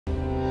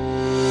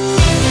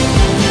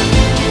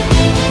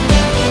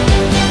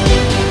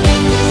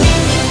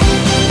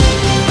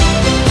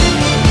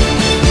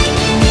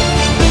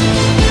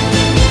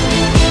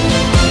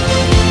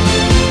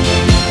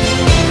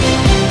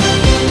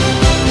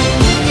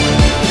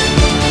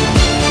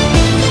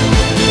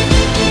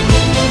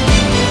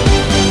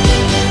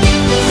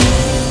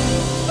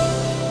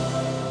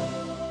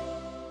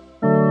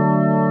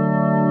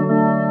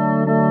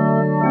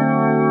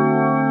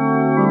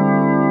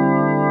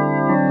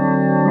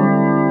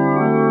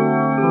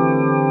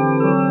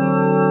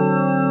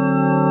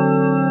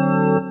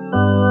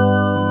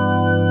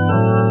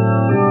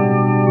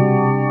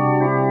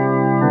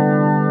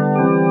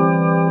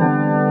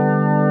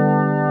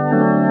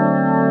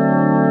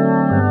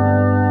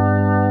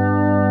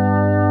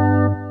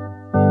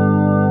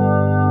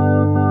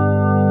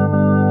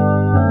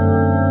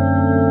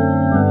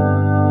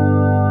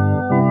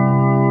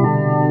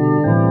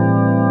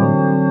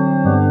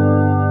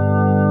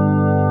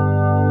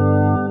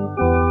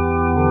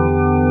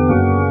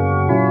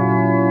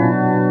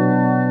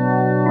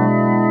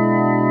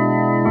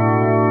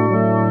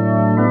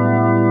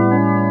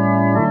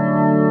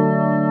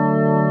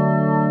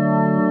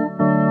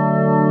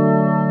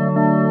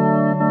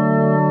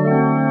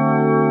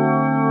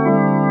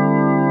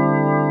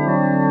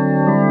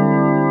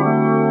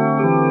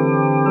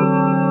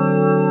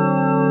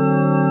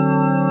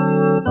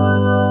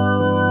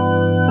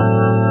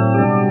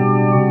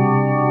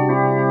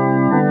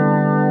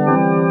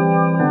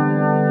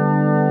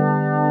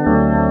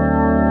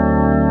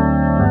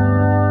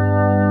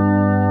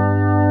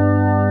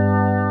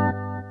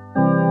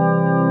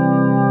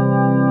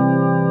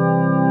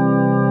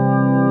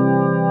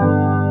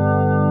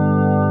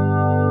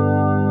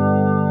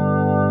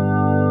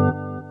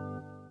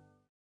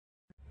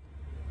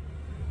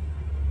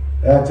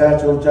E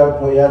tātou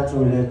tapo i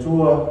atu le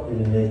tua i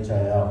le nei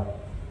tai au.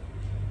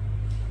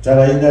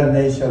 Tara ina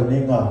nei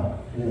Sauniga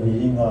i le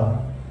viinga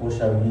o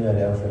Sauniga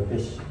le au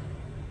Pese.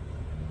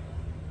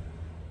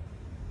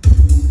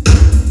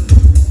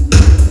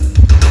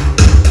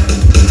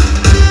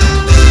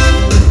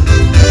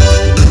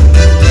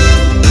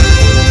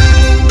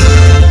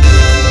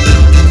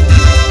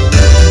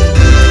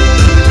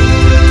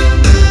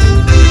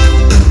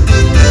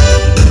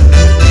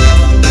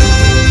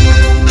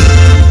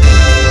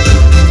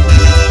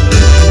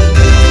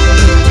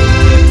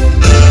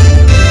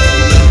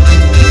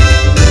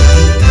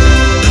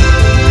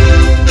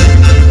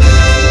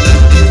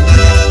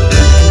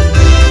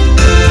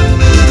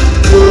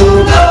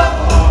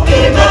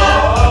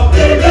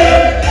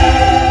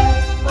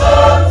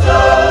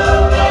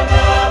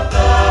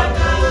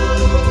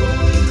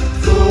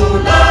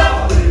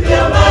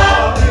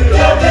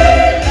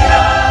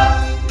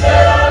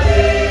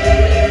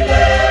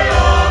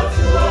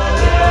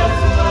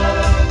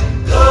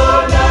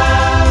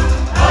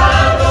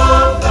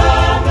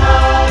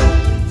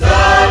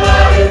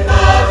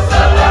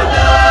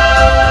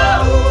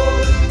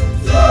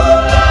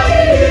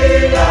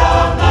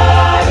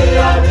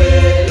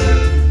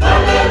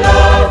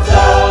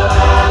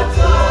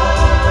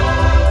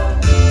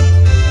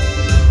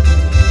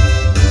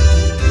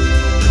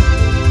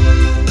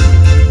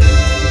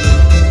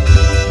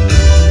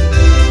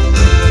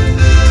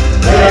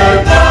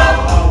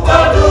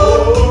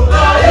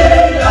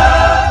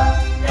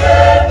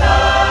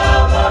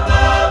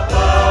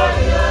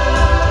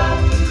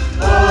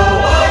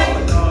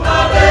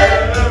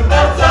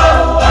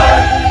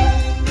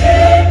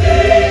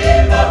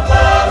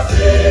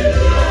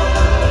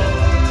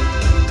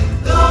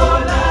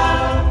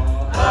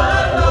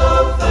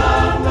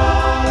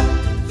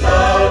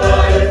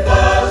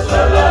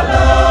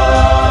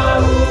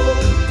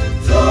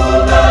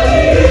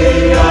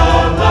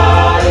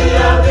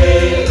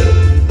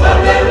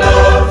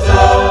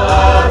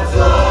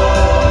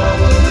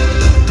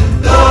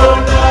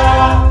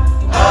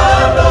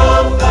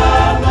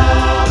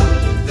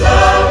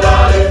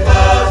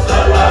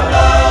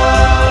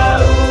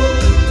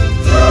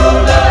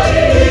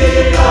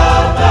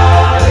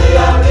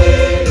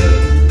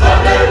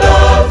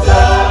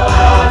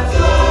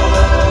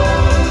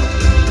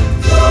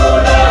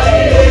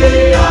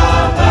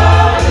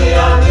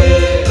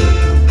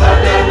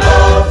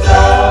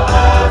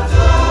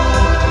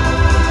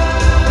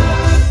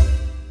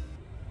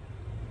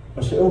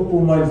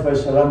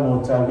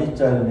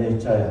 Vita nei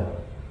taia.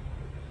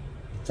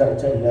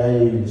 Tai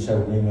lei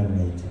Sauniga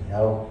nei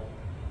taia.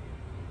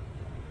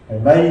 E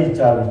mai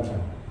ta vita.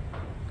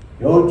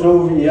 Yo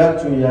tau vi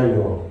atu ia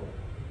yo.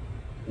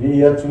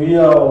 Vi atu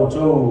ia o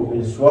tau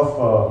il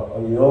swafa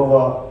o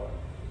Iova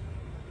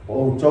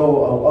o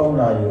tau au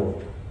auna yo.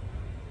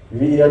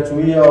 Vi atu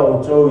ia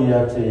o tau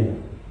ia te.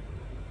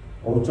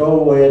 O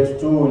tau o e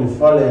tutu li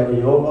fale o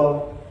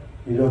Iova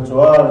i lo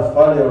toa li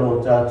fale o lo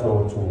tato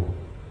o tu.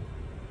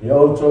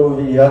 Yo tau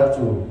vi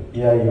atu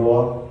ia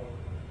ioa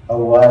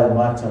au ae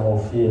mata o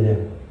fiele.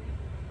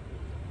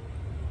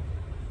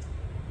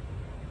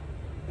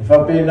 E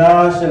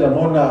whapena se la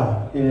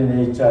mona i le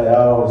nei tai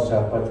ao le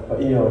Sapati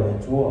Paia o le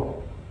tua.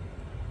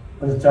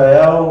 O le tai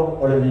ao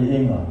o le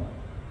viinga.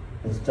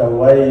 E te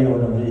tauai o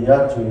na vi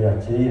atu ia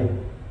te ia.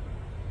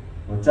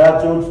 O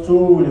tātou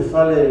tutu le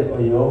fale o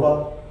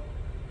Iova.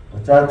 O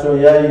tātou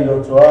iai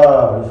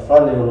lotoa le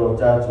fale o lo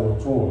tātou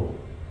tua.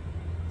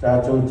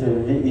 Tātou te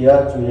vi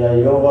atu ia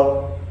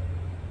Iova.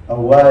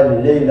 Awa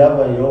le lei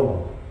lava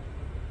Iova.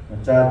 Na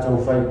tātou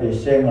whai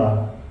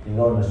pesenga i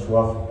lona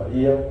suafa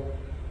Paia.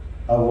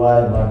 Awa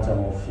e mata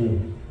mo fi.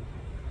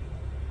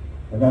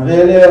 O na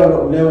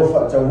leo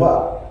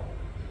whaatawa.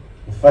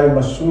 E whai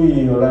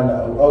masui o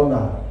lana au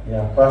auna.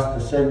 Ia pasta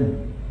semi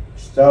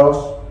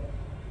Stowers.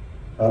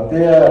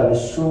 Pea le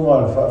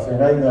sunga le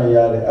Faafeiagaiga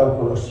ia le au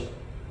Kolose.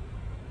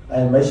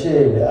 Ai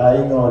maise le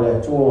ainga o le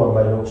atua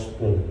mai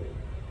okspe.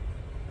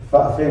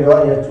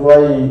 Faafeiloaiga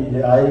atuai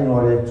le ainga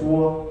o le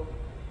atua.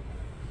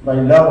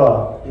 Mai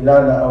lava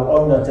ilana au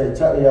auna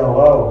tai au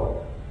au.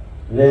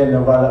 Le na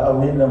wala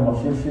au hina ma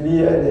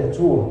filfilia le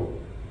atua.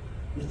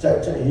 I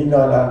tai hina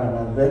lana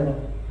na venga.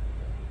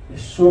 I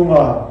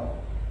sunga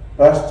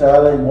pasta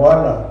ala i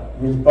moana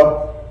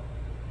wilpak.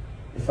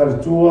 I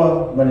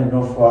whalitua mani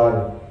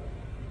nofuare.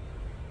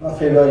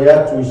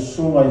 Faafeiloaiga atu i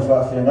sunga i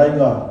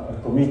Faafeagaiga al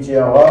komiti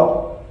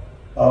au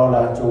au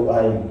lātou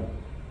ai.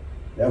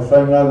 Le au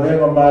whainga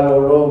venga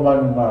malolo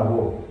mani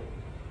malo.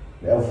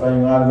 Le au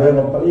whainga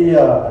venga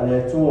Paia a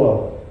le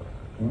atua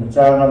i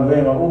matanga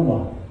venga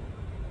uma.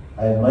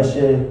 Ai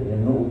maise le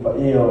nuu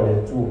Paia o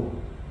le atua.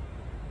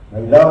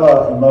 Mai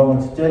lava i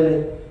maunga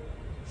tele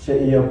se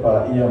ia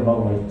Paia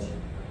maunga iti.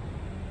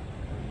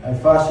 Ai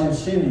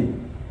whasilsili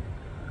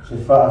se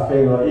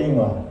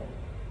Faafeiloaiga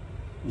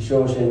i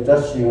so se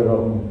tasi o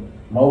lo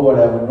maua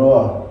le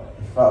avanoa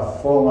i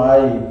whaafofoga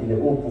ai i le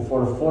upu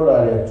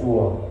folafola le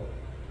atua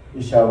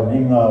i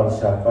Sauniga o le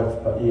Sapati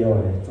Paia o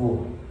le atua.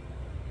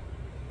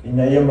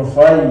 Ina ia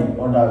mawhai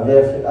o na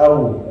vea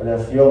whiau o le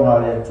awhionga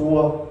le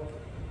atua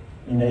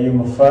ina i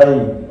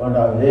mawhai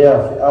ona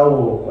vea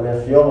au o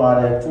le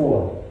fionga le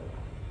tua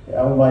e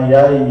au mai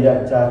ai ia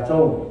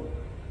tātou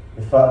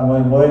e wha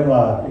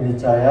moimoinga i le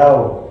tai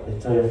au e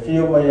toi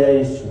fio mai a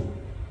Isu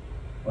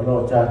o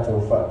lo tātou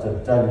wha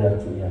tatali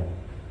atu ia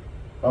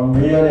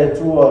pamia le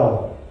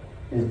tua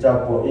i le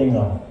tapo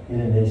inga i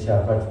le nei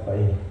Sapati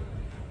Paia.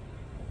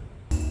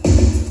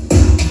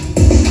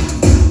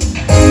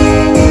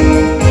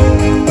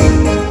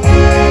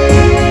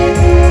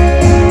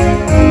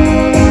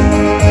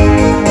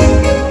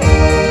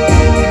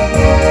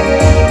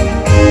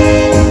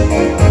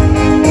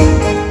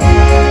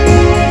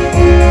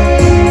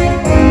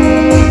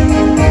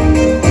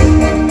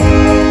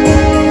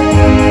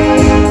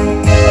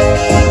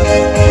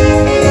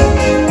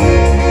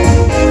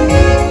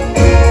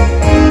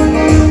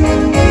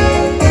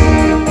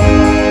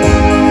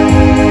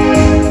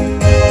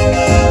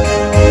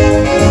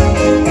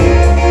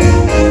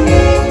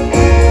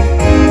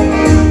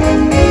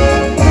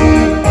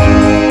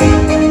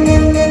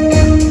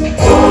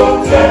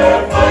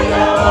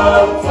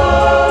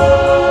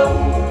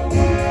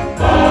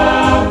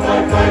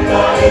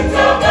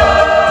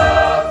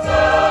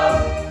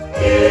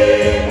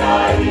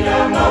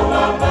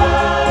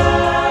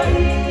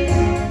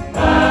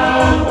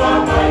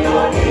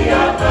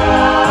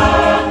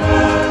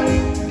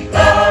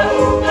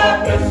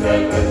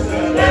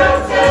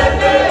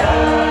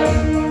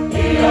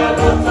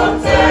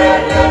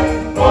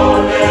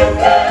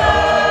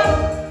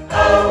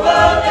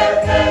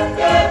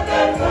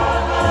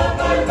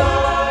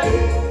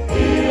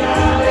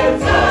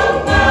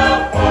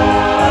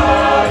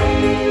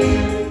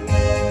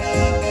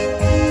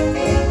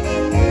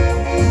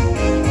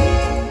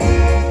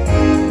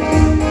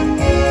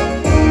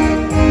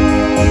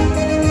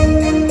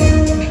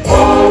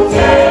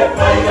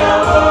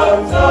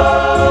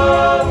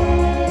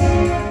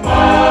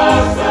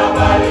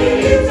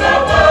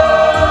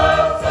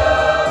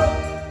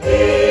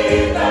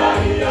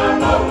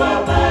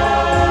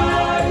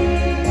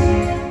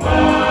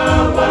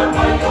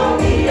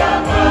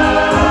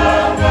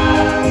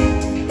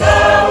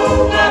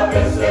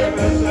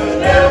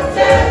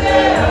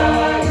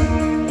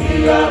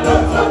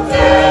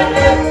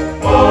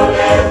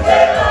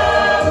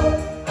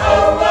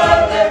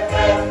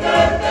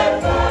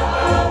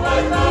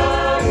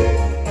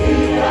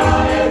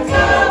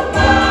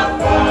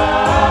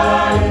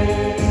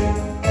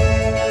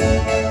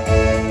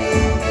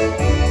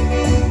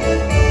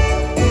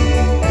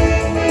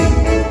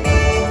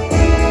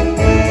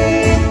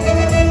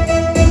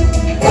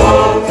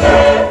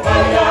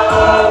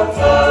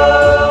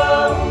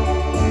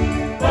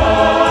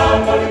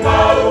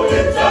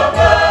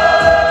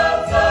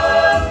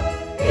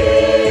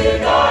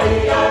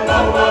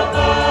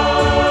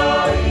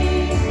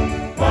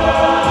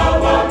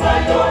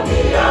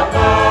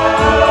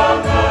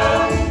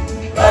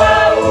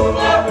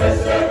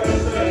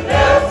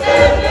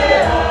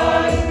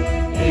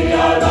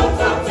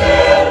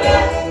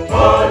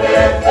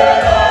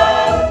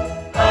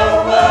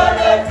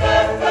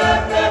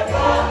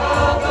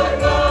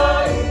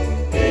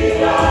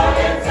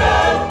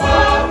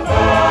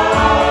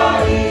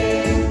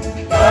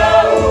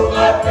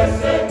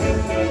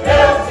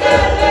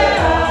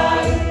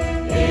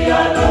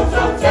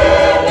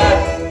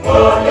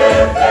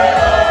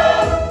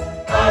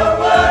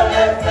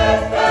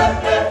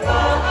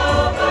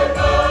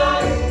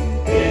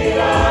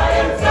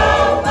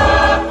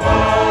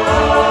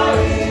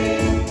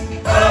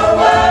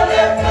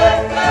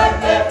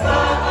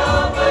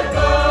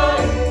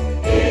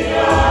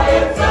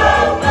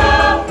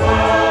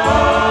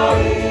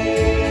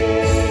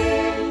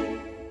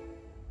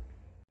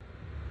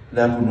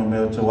 Leau no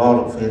meo te wao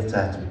lo whea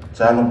tātu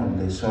tāno mo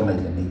Lesona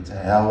i le nei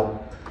tai ao.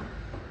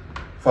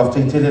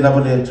 Whawteitele lawa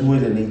le atu i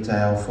le nei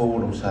tai ao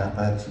fōro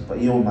Sapati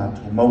Paia o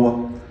mātou maua.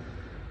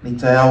 Nei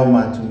tai ao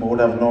mātou maua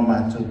lawa no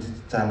mātou te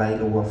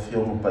tālailo ua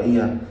whiongo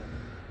Paia.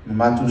 Ma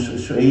mātou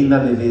sueina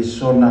le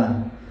Lesona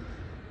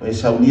o e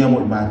Sauniga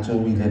mo i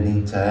mātou i le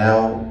nei tai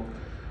ao.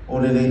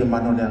 O le leila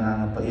mano le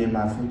anganga Paia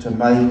ma futa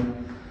mai.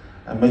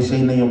 Mai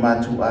seina i o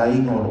mātou a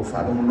ingo o lo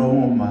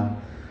wharongo ma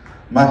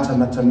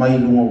mata mai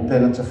lunga o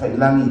pena ta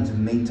whailangi te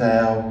nei tai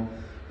ao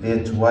le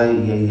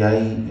atuai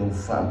iai o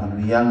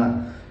whaamanuianga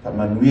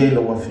whaamanuia i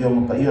laua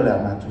whionga pa io le a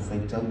mātou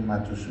whaitau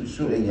mātou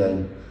suisu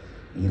iai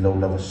i lau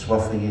lawa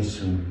swafa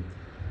Yesu.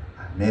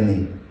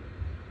 Amene.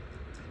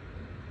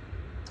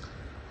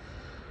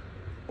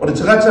 O le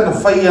tangata na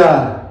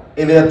whaia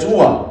e le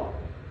atua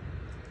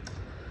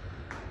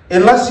e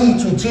lasi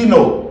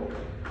tutino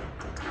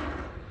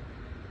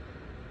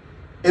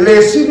e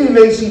le sini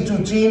le si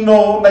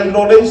tutino na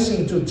ilo le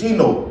si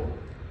tutino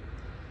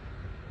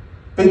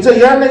pe te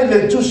iana i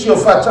le tusi o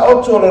whata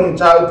oto lona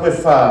ta upe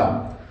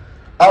wha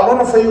a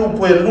lona whai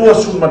upo e lua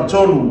su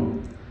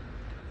matonu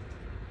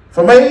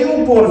wha mai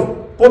upo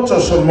poto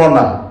son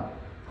mona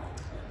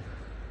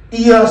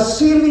ia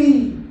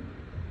sili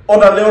o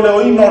na leo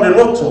leo ina o le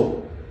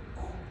loto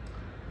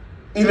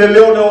i le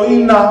leo leo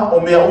ina o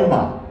mea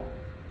uma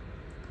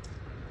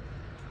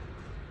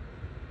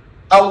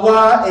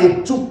awa e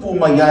tupu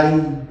mai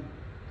ai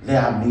le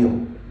amio.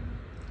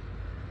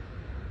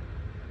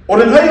 O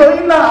le ngai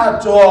o ina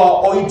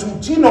atoa o i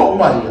tutino o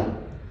maia,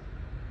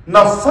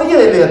 na whaia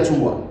e le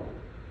atua.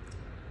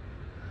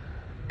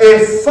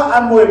 E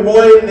wha moe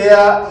moe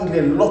lea i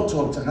le loto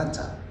o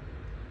tangata.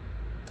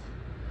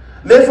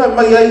 Le wha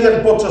mai ai le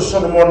poto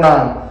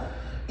Solomona,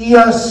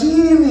 ia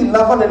sili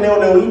lava le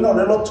leo ina o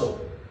le loto.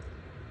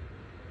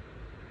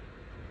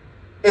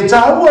 E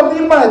tāua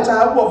lima e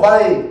tāua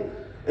vai,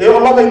 e o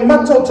lava i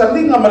mata o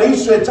talinga ma le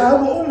iso e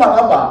tāua uma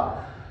lava.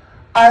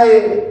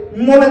 Ai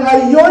mole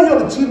ngai ioio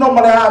le tino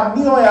ma le a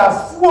mio e a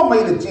fua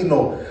mai le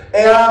tino,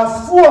 e a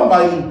fua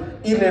mai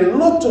i le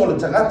loto le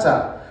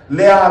tangata,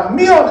 le a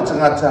mio le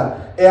tangata,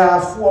 e a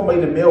fua mai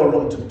le meo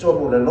lo i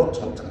tutoro le loto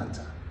le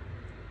tangata.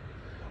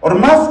 O le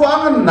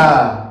mafua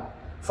angana,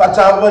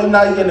 whatawa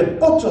ina i le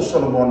poto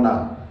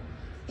Solomona,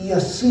 ia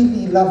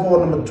sili lava o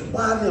na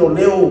matuale o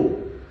leo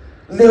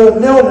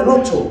le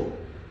loto.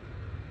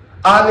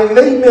 A le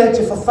lei mea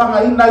te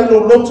whawhanga ina i lo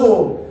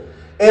loto,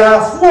 e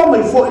a fua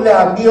mai fo i le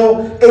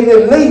amio, e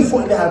le lei fo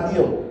i le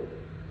amio.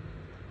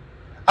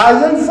 A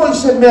iei fo i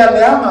se mea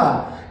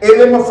leanga, e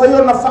le mawhai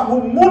o na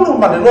whamumunu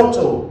ma le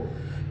loto,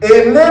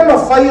 e le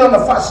mawhai o na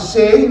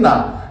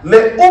whasiseina,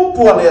 le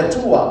upua le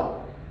atua.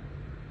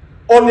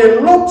 O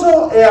le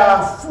loto e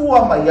a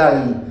fua mai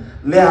ai,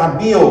 le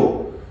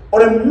amio, o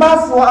le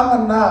mafua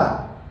angana,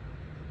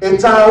 e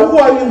tā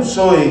ua i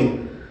usoi,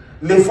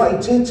 le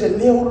whaitete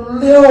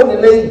leo le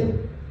lei.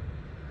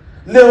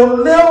 Leo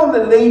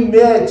le lei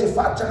mea e te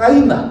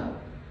whaatangaina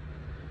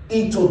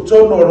i to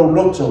tono o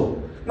loto.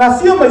 Na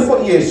fio mai fo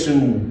Yesu,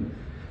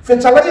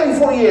 whetalai ai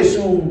fo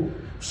Yesu,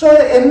 so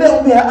e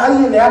leo mea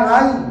ai e le anga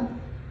ai.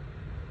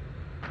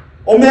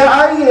 O mea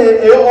ai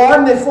e o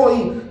ane fo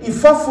i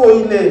fafo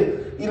i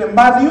le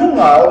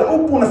mariunga o le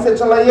upu na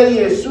whetalai ai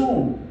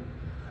Yesu.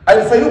 Ai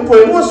le whai upo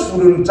e luas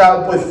furu ni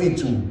tā upo e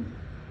fitu.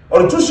 O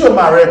le tusi o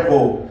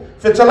mareko,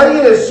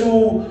 whetalai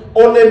Yesu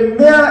o le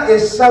mea e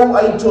sau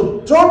ai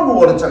to tonu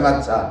o le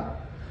tangata.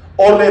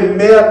 O le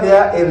mea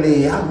lea e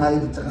le anga i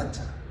le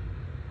tangata.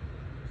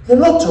 Le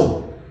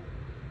loto.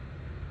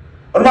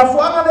 O na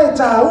fuanga le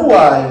tā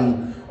ua ai,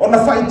 o na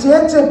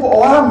whaitete po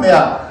o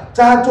amea,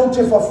 tātou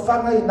te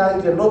whawhanga i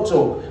nai le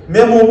loto.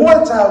 Mea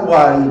momoe tā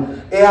ua ai,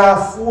 e a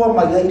fua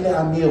mai ai le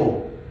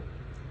amio.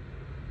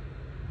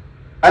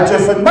 A te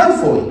whai mai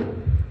foi.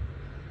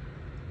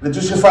 Le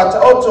tu se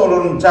whata oto o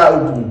lonu tā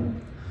upu.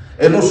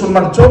 E lusu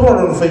mantono o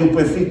lonu whai upu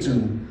e fitu.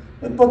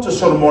 E poto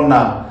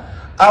Solomona.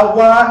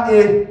 Awa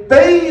e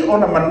pei o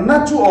na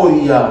manatu o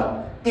ia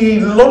i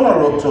lona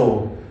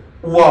loto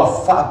ua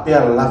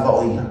whaapea lava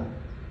o ia.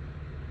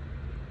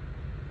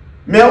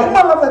 Mea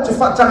uma lava te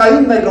whaatanga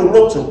ina i lo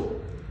loto.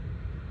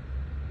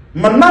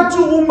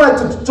 Manatu uma e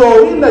te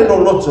tuto ina i lo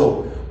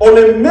loto. O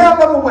le mea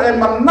lava e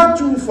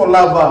manatu i fo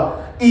lava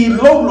i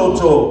lo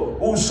loto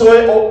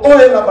usoe o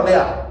oe lava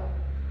lea.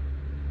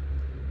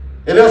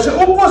 E leo se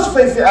upo se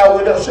Faafeiau,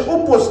 e leo se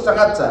upo se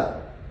tangata.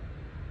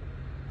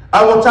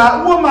 Awa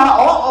tā ua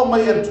maa o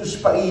mai e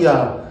tuspaia,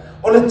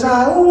 o le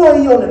tā ua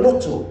i o le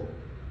loto.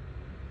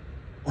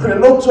 O le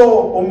loto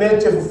o mea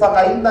te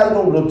whakaina i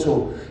lo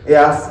loto, e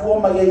a fua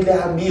mai e le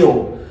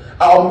hamio.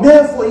 A o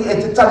mea fui e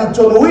te tali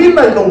tono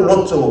ina i lo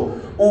loto,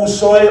 u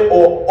soe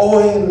o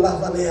oe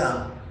lava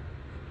lea.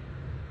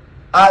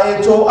 A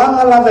e tō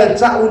anga lava e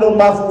tau ilo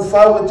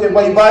mafufau e te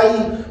vaivai,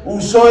 u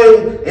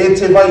soe e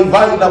te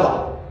vaivai lava.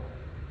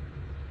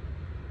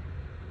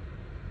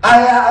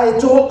 A e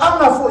tō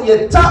anga fo i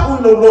e tau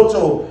ilo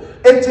loto,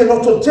 e te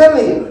loto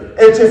tele,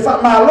 e te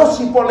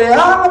whamalosi po le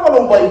ana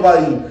malo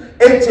vaivai,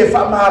 e te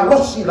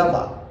whamalosi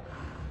lava.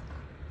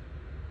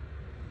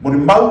 Mori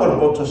maua le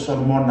poto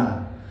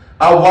Solomona,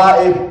 a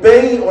wā e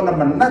pei o na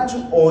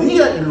manatu o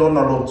ia i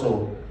lona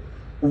loto,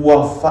 ua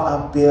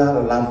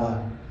whaapea lava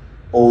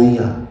o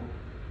ia.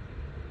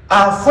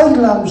 A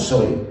whaila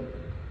usoi,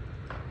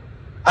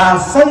 a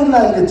whaila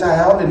i le tae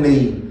aole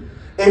nei,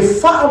 e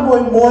wha moe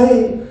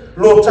moe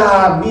lo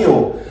tā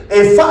mio,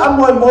 e wha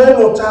moe moe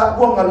lo tā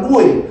uanga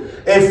lue,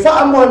 e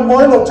wha moe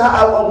moe lo tā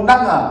au au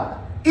nanga,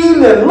 i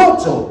le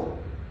loto,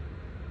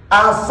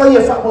 a whai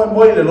e wha moe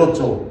moe le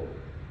loto,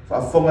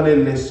 whaafonga le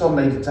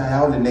Lesona i le tae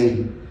aole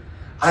nei,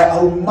 ai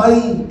au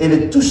mai e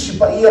le tusi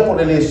pa ia po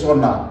le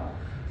Lesona,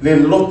 le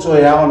loto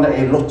e aona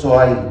e loto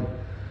ai.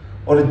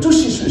 O le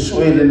tusi su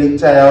e le nei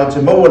tae au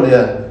te maua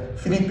lea,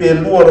 Filipe e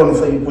lua ron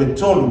whai upo e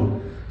tolu,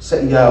 sa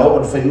ia o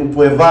le whai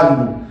upo e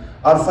vanu,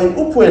 a le whai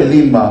upo e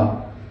lima,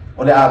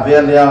 o le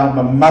avea lea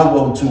ma mau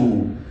au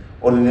tu,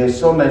 o le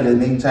Lesona i le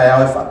nei tae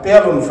au e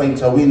whapea ron whai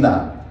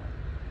tawina.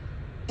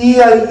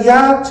 Ia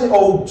ia te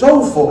o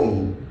tau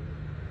foi,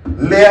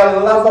 lea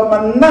lava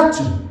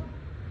manatu,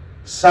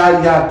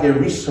 sa ia ke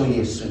riso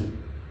Yesu.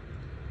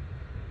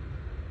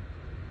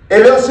 E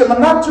leo se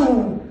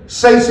manatu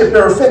sei se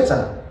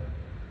perfeta.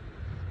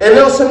 E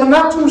leo se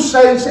manatu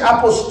sei se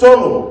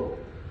apostolo.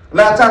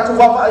 La tatu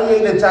wapa ia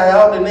i le tae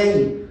au le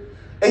nei.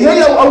 E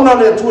iei au auna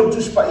le atua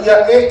tuspa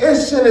ia e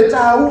ese le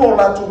tāu o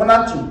la tu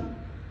manatu.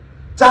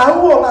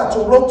 Tāu o la tu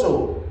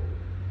loto.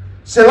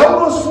 Se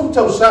launo sfum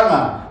tau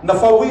sanga na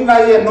whawina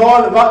ia noa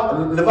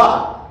le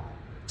va.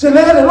 te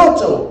lea le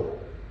loto,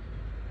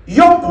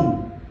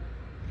 iopu,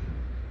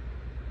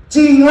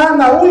 ti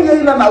ngana uia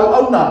ila na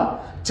uauna,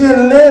 te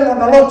lea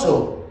na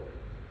loto,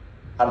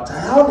 a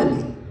tai au le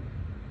ni.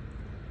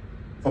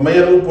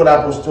 Whamea lupo la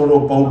apostolo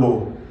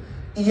Paulo,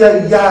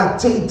 ia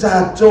te i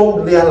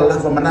tātou lea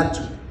lava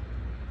manatu.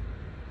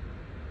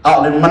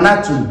 A le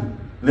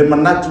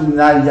manatu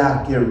ngā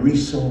ia ke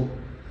riso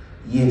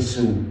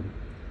Yesu.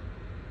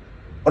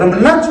 O le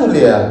manatu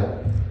lea,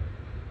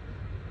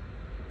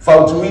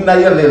 whautuina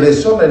ia le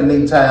lesona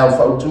nei tai au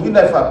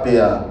whautuina e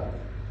whapea.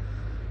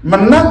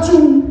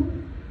 Manatu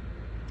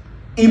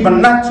i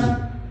manatu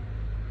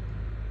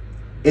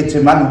e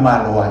te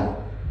Malumalu ai.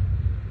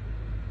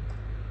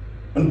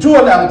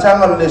 Ntua le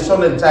amtanga le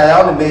lesona le tai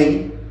au le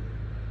nei,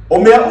 o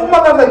mea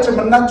umalawa te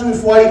manatu I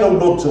Faaiu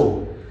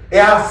loto, e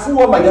a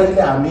fua mai ai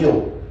le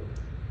amio.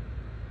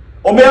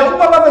 O mea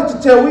umalawa te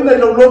te wina I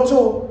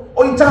loto,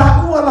 o I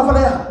ta ua lava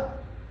lea.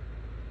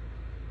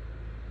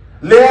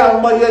 Lea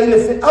mai ai le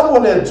fe awa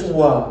le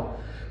tua,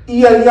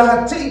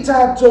 ia te I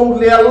tātou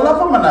lea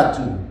lava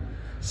manatu,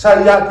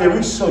 sa ia ke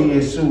riso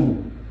Yesu.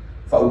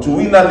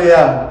 Whautuina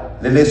lea,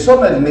 le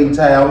lesona le nei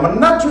tai au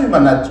manatu I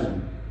manatu,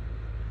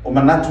 o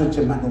manatu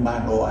te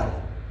Malumalu ai.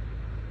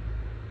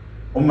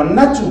 O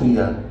manatu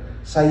ia,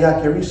 sa ia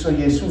ke riso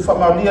Yesu.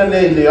 Whamaunia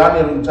le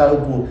ane lon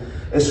taupu,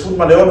 e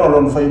suma le ono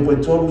lon whaipu e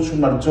tolu,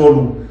 suma le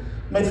tolu.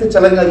 Mai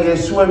whetalenga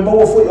Yesu, e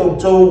maua fwoi au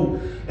tau,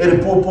 e le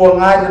pōpua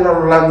ngai le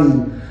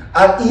larolangi,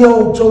 a ia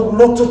au tau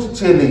loto te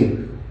tele,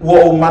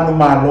 ua o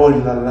Malumalu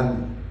I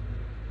larolangi.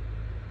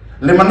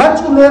 Le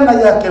manatu lea na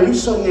ia ke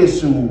riso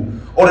Yesu,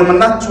 o le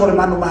manatu o le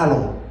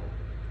Malumalu.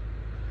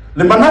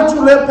 Le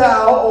manatu lea pe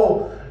a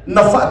o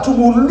na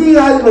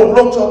whaatumulia I lo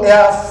loto, e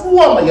a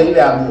fua mai ai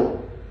le amio.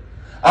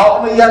 A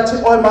ona ia te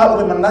oe maa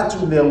ule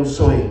manatu lea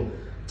usoi,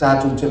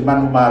 tātou te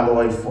Malumalu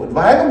ai fo.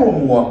 Vahenga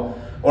mua,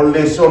 o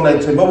le Lesona I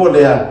te maua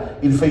lea,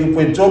 I le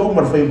whaiupu e tolu,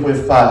 ma le whaiupu e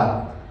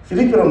wha.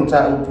 Filipi ron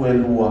ta upu e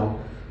lua,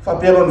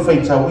 whapea ron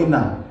whai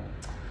tawina.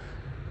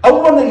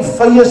 Awana I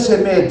whaia se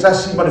me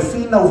tasi, ma le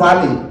whina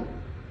uvale,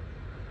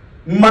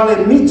 ma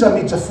le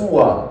mita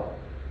fua.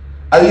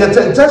 A ia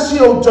te tasi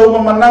o tau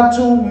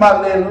manatu,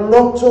 ma le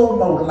loto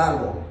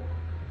maulalo.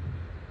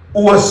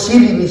 Ua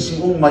sili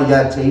nisi uma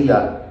ia te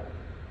ia.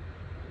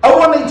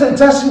 Awana I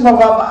taitasi ma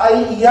vava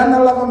ai I ana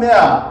lava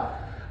mea,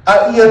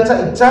 a ia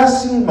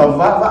taitasi ma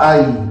vava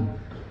ai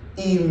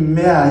I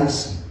mea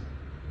isi.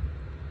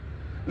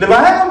 Le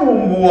vahenga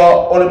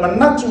mua o le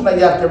manatu na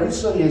ia ke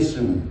riso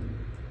Yesu,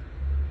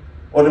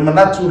 o le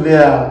manatu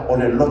lea o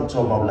le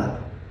loto maulalo.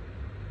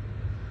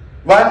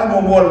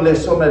 Vahenga mua le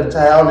Lesona le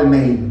tai au le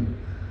nei,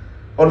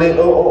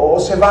 o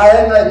se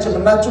vahenga e te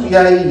manatu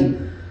iai,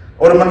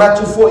 o le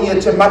manatu fo I e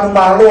te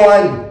Malumalu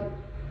ai,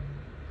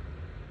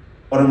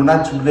 o le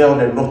manatu leo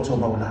le loto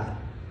maulalo.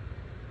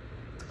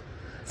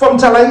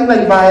 Whamtalaina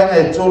I vaenga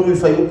e tolu I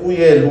whaiupu I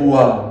e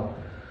lua.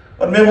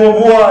 O me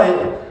mua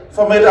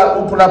whamera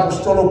upu la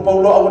apostolo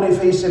Paulo au ne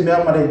whaise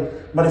mea ma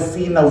le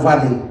whina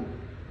uvale.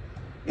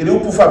 I le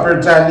upu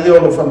whaperetania o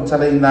le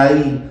whamtalaina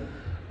I,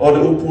 o le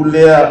upu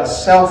lea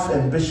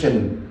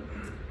self-ambition.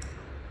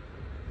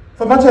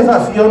 Whamata e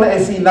whaafiona e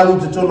whinau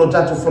te tono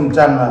tatu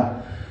whamtanga,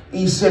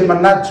 I se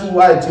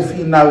manatu ai te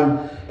whinau,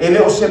 e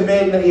leo se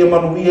mena I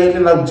manuia I le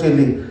lau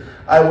tele,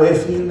 ai wa e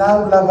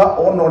whinau lava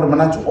ono le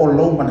manatu o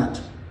lou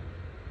manatu.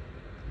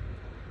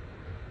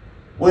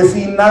 O e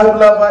whinau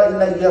lava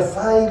ina ia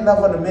whai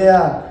lava na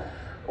mea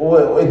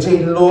o e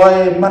te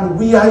loe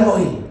manuia ai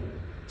oi.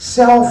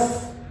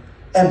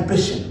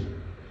 Self-ambition.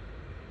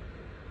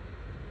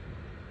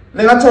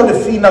 Le ngata o le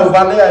whinau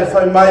vale ai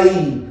whai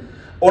mai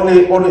o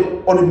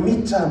le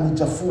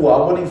mita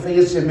fua. O le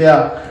whaia se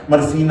mea ma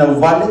le whinau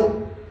vale,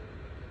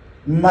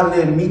 ma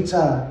le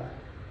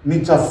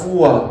mita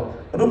fua.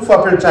 Rupu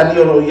whaperetani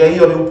o iai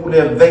o le upu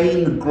le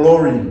vain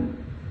glory.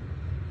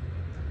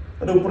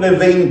 Rupu le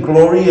vain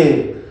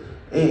glory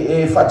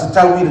e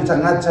whatatau I le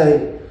tangata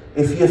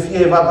e fia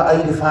e vava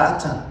ai le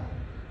whaata.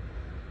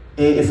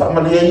 E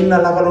whaamaleina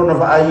lava lona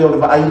vaai o le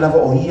vaai lava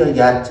o hia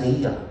ia te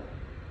ia.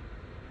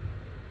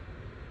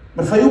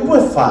 Ma whai upu e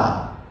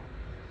wha.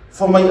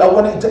 Whamai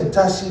awana I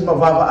taitasi ma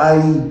vava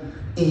ai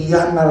I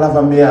ana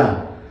lava mea.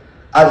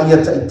 A ia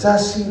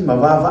taitasi ma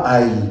vava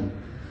ai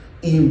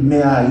I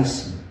mea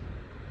isi.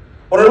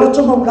 O le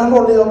loto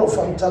maulalo leo lo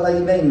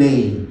whamtalaina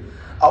nei.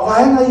 A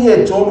vaenga I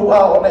e tolu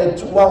a ona e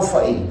tuau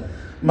whai.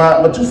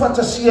 Ma tu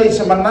whatasia I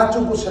se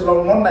manatu ko se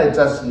longona e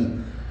tasi.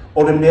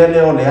 O le mea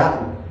leo le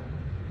au.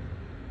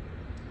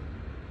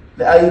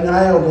 Le ai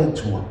ngai o le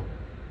tua.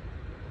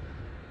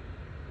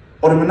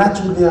 O le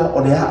manatu lea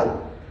o le au.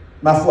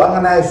 Ma fuanga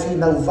na e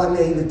fina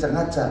uvale I le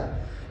tangata.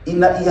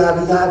 Ina ia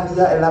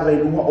e lava I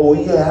lunga o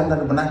ia e hana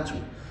le manatu.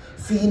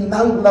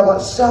 Finau lava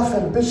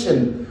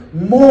self-ambition.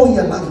 Mo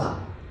ia lava.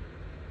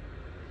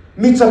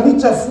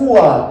 Mita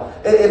fua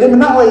e le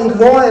manao I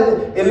loa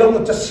e longa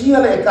tasia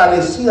le e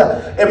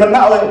kalesia e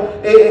manao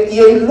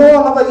I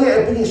loa lava ia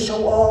e pia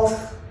show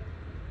off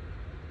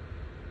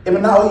e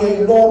manao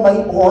I loa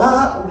mai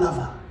oa u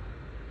lava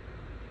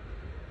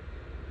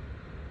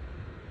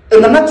e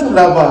manatu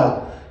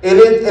lava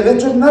ele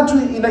tu natu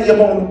ina ia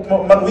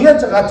manuia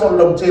tangata o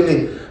lau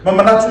tele ma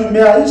manatu I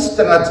mea isi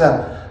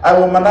tangata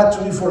ai o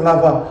manatu I fo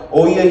lava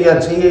o ia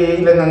te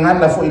ile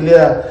ngangana fo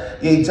ilea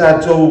I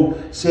tātou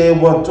se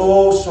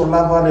wato so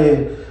lava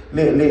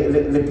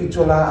le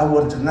pitola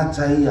au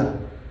tangata ia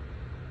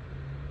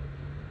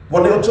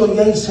wale oto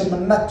iai se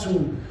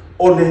manatu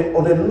o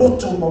le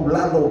loto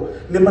maulalo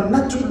le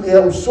manatu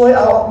lea usoe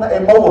ao na e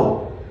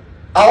maua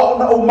ao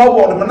na o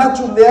maua le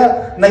manatu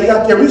lea na ia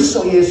ke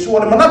riso Yesu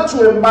le manatu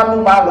e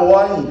manu malo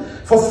ai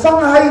fo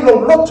fanga hai lo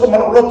loto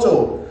malo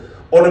loto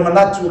o le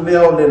manatu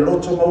lea o le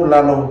loto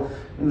maulalo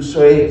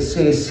usoe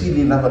se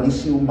sili na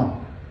vanisi uma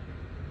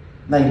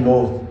nai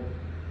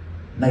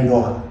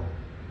loa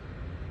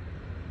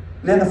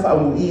le na fa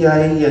mu ia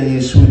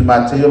Yesu ni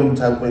Mateo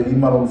mta ko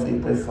lima ro fi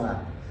prefa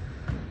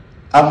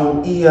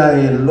amu ia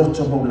e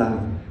loto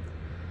maulalo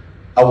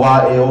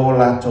awa e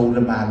ola tau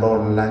le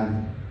malo lang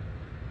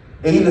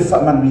e ile fa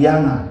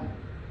manuianga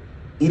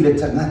ile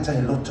tangata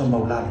e loto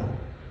maulalo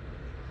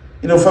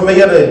ino fa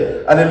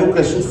meiare ale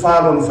luka su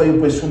falo no fai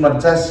po su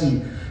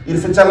matasi ile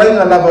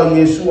fetalaina lava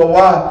Yesu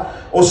awa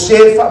o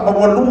se fa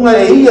mawalunga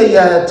e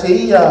ia te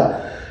ia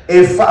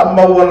e fa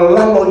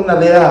mawalalo ina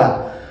lea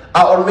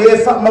a o le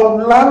fa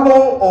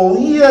maulalo o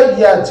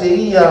ia te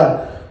ia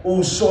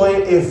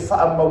usoe e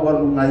fa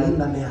mawalunga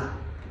ina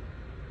lea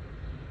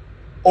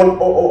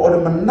o le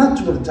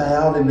manatu o le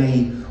taeao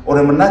lenei o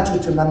le manatu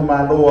te manu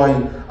malo ai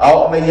a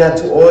o na ia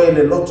te oe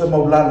le loto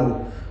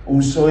maulalo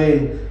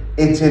usoe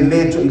e te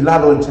leto I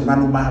lalo e te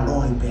manu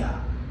malo ai pea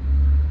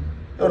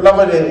o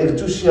lava le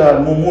tusia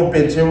mumu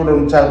pe te uro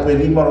no tau pe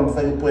lima no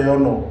fai upo e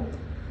ono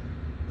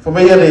fa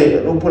meia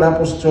le upo la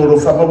apostolo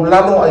fa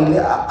maulalo ai le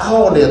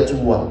ao le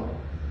atua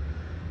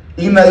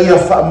ina ia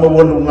fa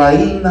mawalunga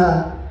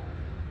ina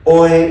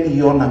oe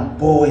I ona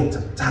po e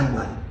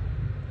tatalo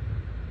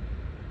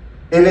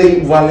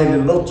ele vale le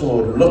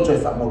loto e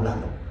fa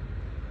maulalo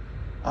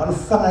ana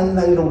fanga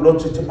ina I lo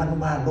loto te manu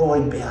malo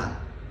ai pea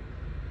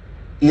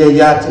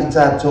ia te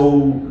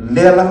tātou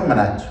lea lava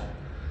manatu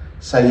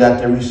sa ia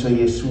te riso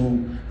Yesu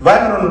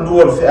vai no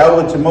lua le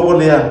feau te maua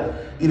lea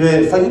I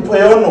le whaiupo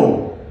e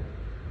ono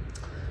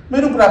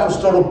meru pra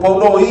apostolo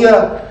Paulo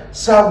ia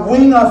sa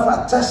winga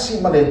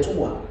whaatasi ma le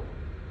tua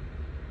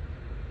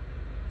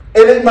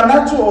ele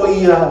manatu o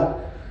ia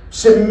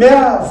se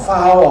mea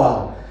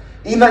whaoa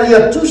ina ia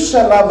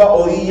tusa lava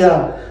o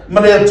ia ma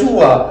le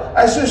tua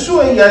ai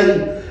sua ia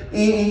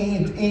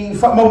I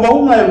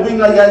whamaunga e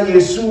winga ia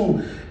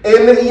Yesu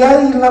ele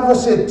iai lava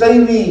se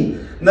taimi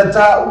na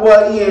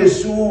taua I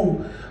Yesu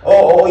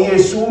o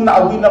Yesu na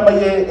awina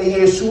mai e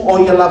Yesu o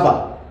ia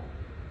lava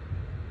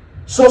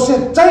so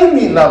se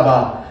taimi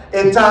lava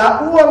e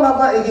taua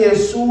lava e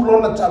Yesu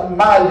lona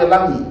tama I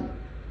langi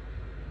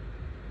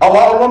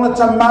awa lona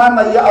tama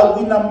na ia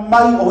awina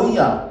mai o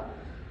ia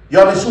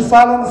ia le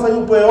sufalo na fai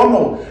upo e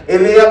ono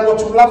ele ia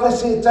kotu lava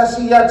se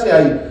tasi ia te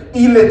ai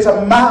I le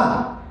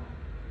tama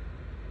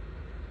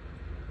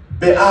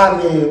be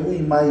ale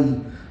ui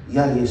mai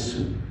ia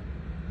Yesu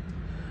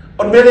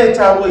on mele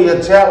taua ia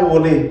te au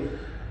ole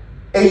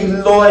e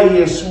loa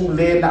Yesu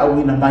le na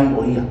awina mai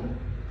o ia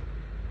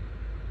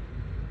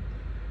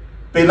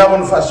pe lawa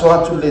na whaaso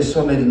atu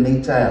Lesona I nei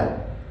tae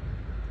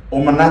o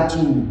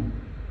manatu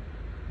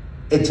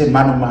e te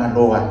manu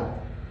mahaloa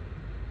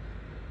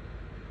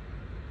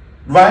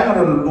vaenga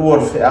no lua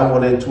le wheaua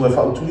le tu e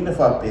whautuina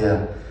whapea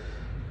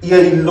ia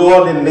I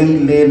loa le lei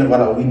le na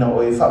wala awina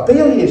o e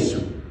whapea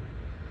Yesu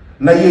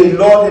na ia I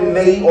loa le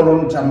lei o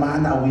lona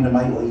tamana awina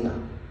mai o ia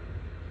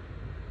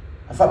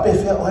a whapea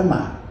whea oe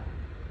maa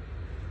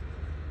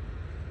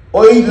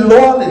o I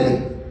loa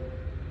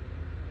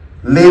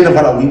le na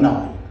wala awina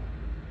o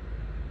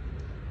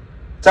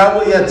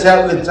tawa ia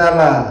tau le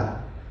tala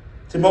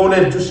te maule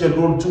le tusi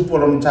lulu tupu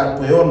lona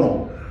tapu e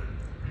ono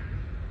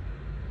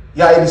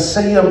ia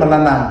seia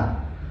malana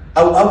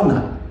au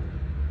auna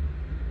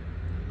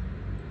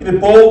I le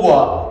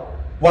pōua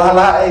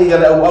wahala e ia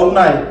le au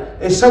auna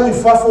e sawi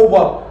fafo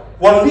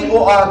wa li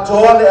o a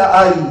toa le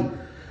ai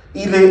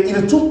I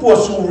le tupu a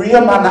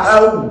suria mana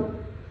au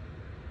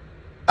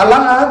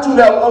alanga atu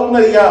le au auna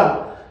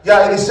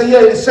ia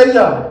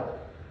seia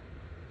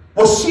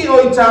wa si o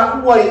I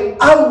ta ua I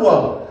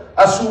aua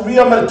a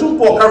suria ma le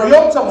tupu o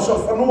kariota mo so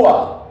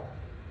whanua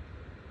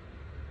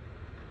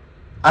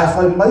ai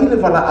fai mai le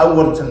wala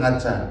aua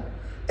tangata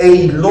e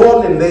I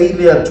loa le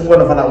leile atua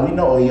na wala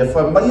wina o ia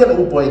fai mai le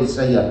upo e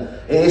seia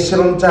e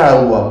seron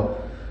taua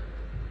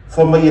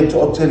fai mai e to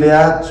o tele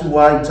atu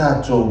ai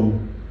tātou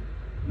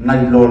na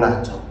I loa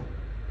lato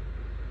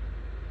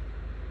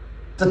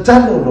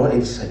Tatalo lo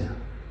e seia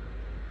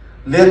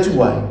le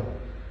atu ai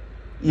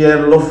ia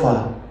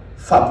lofa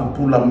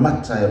whapupula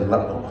mata e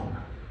lato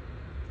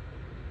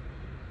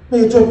me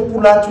e toi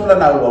pupula atu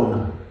lana au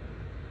auna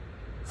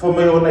fo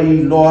me ona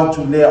I loa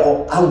atu lea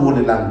o au o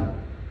le langi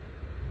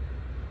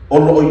o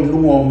lo I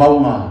lunga o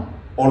maunga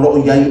o lo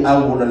iai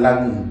au o le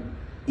langi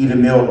I le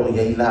mea o lo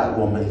iai la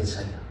ua mai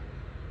saia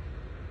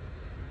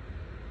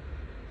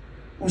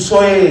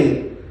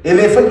usoe e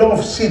le whailonga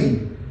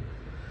fasiri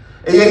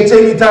e iei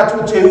teini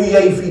tatu te ui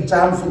iai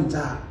whitam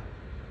whita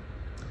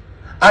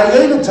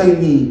ai le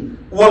taimi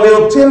ua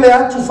leo tele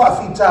atu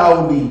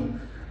faafitauli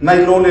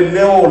nai lo le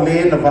leo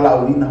le na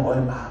valaulina o e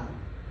mau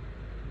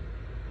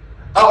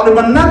a o le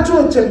manatu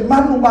e te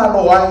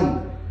malumalo ai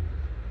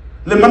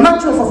le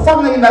manatu e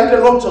fafanga ina i le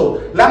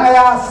loto langa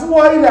ia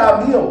afua i le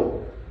amio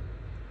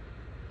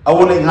a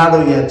o le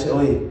ngalo ia te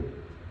oe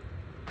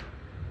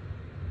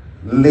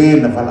le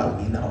na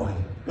valaulina oe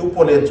le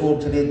upo le tu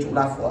te le tu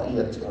lafua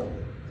ia te oe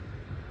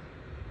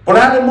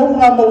pora le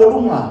mounga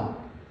mawalunga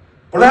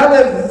pora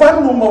le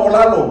vanu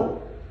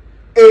mawalalo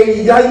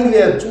e iai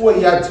le atua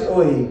ia te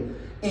oe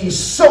i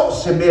so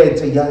se mea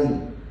te iai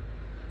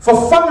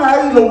fafanga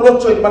ai lo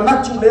loto i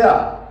manatu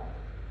lea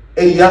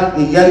e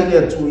iai le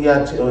atua ia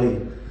te oe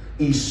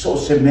i so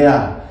se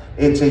mea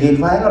e te iai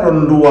vaenga no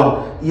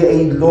lua ia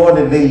e loa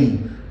le lei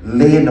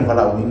le na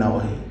valauina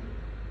oe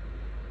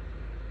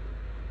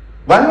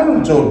vaenga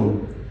no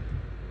tolu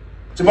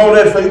te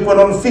maule whaiupa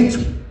non fitu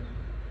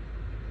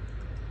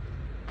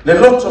le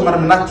loto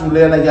manatu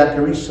lea na ia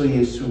Keriso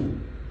Yesu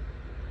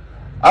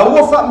a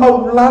ua wha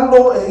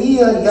maulalo e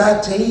ia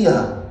te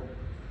ia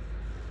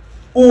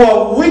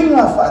ua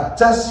winga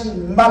whaatasi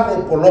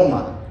male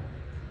polonga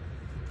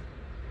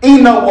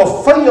ina ua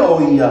whaia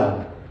o ia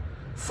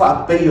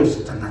whaapeo se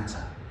tangata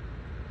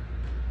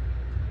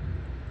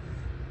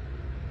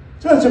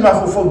tuna te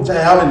mafufau tai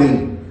ale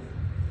nei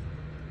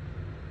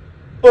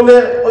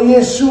o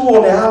Yesu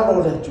o le halo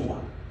o le tua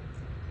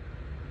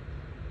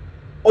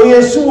o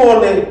Yesu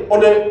o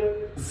le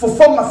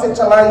fufonga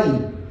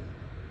fetalai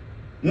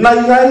na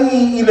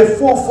iai i le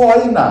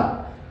fuafuaina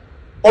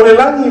o le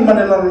langi ma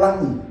le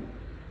lalolangi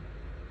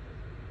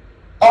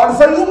a o le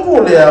whaiupu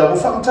o lea ua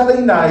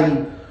whakatalaina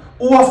ai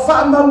ua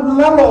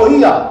whaamaulalo o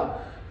ia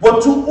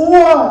ua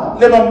tuua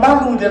le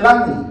mamalu i le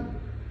langi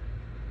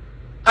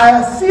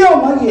a fio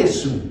mai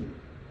Yesu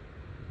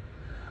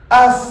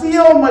a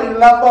fio mai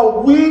lava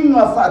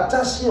winga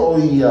whaatasi o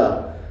ia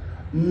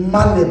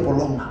ma le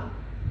polonga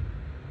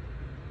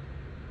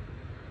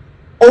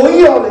o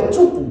ia o le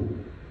tupu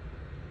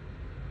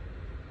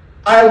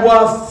ai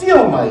wa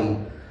fio mai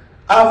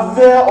a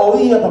vea o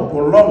ia ma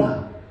polonga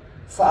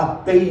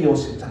whaapei o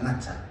se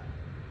tangata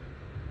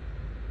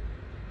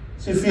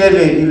si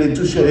fiele i le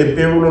tusio e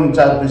peulon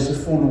tau pe se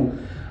fulu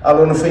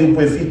alona whai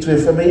po e fitu e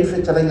whamei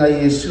whetarenga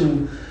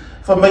Yesu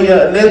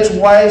whameia le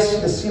tuwae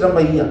si le sira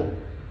mai ia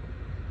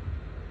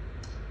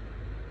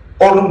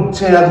o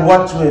te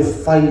aruatu e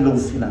whailo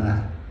whilanga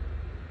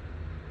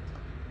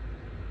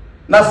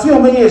na fio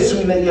mai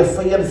Yesu ina ia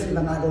whaian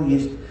whilanga o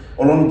Yesu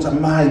o lona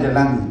tamai le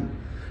langi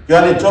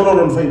ia le tolo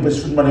lon fai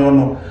besu mane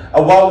ono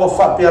a wawa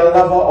whapea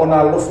lava o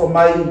na lofa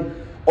mai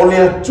o le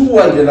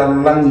atua i le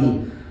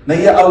lalolangi na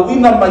ia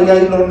awina mai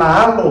ai lo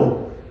na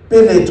alo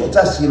pele e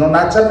totasi lo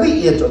na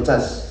atali e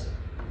totasi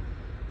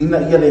ina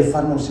ia le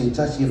whano se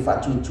tasi e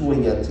whatutua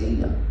ia te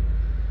ia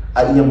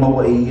a ia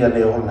maua e ia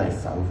le ola e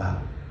whauva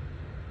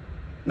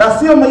na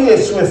fio mai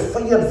Yesu e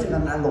whaian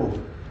whinangalo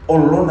o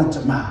lona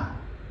tama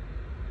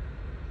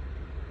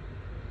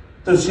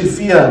to si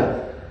fia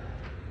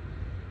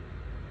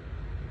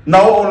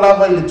na o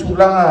lava i le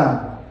tūlanga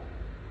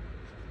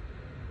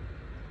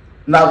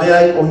na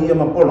veai o hia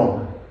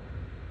mapolonga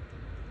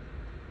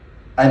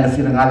ai na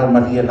whinangalo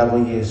Maria lava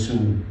Yesu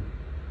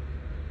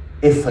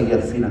e whaia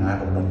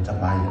whinangalo lona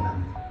tamai ana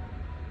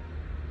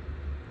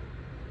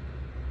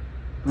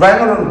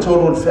vaenga lona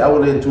tōru o le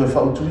whiaua le tu e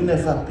whautuina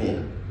e whapea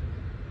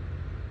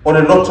o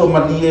le loto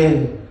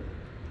Maria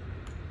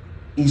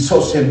i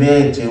so se mea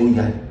e te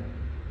uiai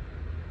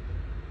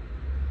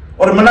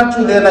o le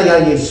manatu lea na ia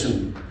Yesu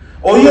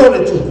o ia o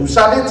le tupu,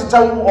 sa le te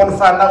tau o na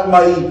whanau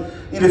mai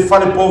i le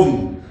whale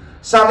povi.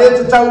 Sa le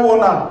te tau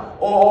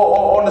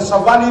o na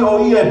savali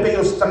o ia e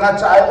peo se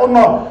tangata ai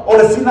ono o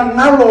le whina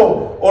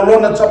ngalo o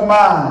lona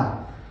tamā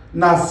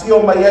na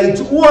fio mai ai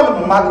tu ua na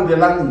mamaru le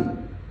langi.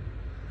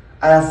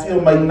 Ai a fio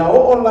mai na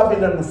o lawe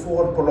na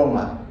nufuor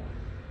polonga.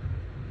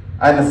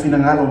 Ai na whina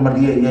ngalo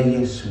Maria ia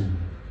Yesu.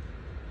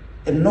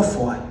 E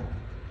nofo ai.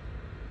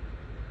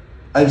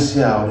 Ai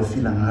sea o le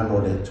whina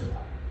ngalo le tua.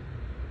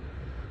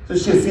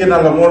 Se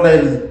fiana la mona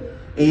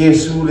e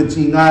Yesu le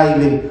tinga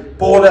le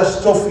pora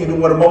stofi no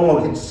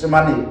marmongo ke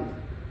semane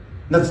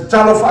na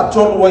talo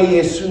faatolu wa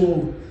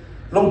Yesu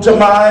lo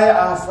tamae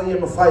a faia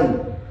mafai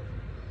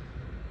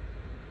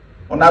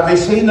ona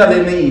vesina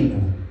le nei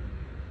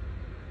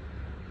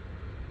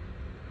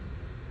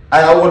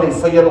ai awone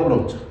faia lo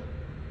lot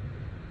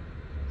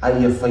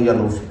ai faia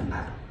lo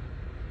fina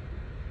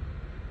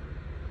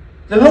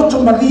le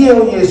loto Maria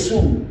o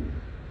Yesu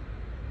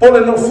pole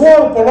no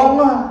for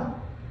polonga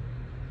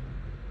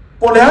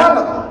po le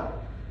hana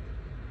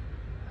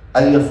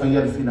ai a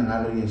whaia le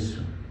whinangalo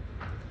Yesu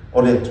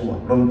o le atua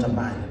lona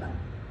tamai la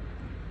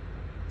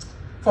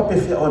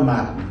whapewhia oe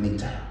maa ni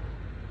tae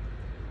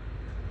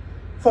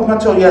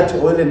whamata o ia te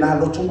oe le nā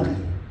loto mari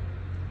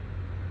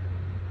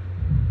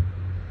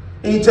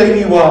i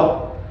teimi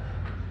wa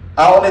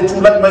a o le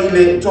tūlai mai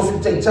le tofi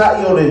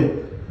teitai o le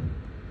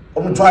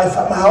o mtuai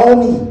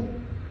whamahaoni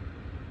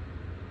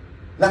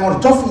lango le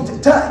tofi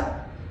teitai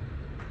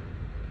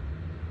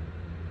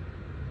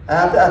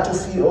a pe a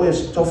tofi o e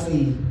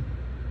tofi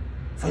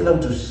Faailau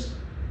tusi.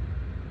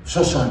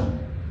 Sosoani.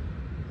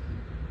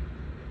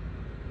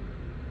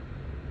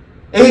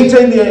 E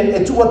taimi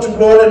e tua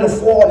tulore no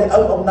fōa le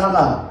au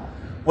nanga.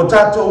 O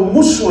tātou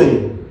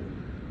musue.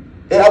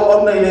 E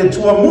au nei le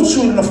tua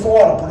musu no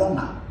fōa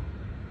palonga.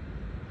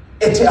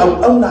 E te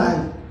au nai.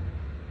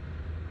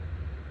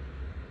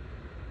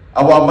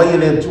 Awa mai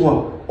le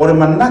tua. O le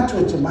manatu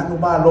e te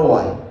Malumalu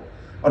ai.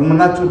 O le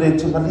manatu le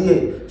te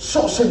malie.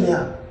 So se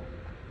mea.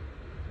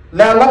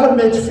 Le alava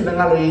me te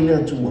finangalo e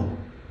le tua.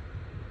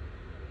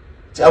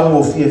 Te au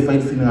mo fie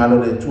fai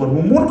finangalo le tua.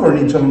 Mumur ko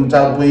ni tonu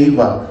tau pue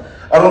iwa.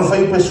 Aron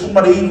fai pue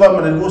suma le iwa,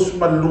 ma le lua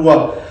suma le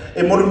lua.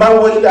 E mori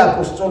maua i le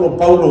apostolo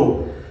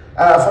Paulo.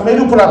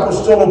 Faameiu para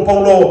apostolo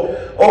Paulo.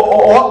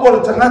 O akwa le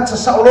tangata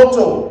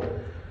saoloto.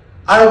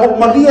 Ai ho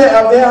malia e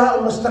avea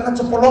o mas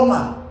tangata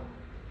polonga.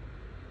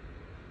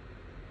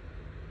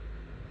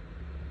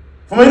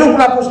 Faameiu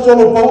para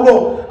apostolo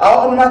Paulo.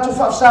 A o matu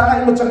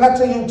faafesaagai ma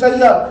tangata i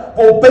utaia.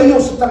 Po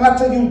peio se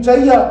tangata i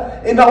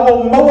utaia. E na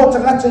o maua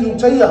tangata i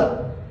utaia.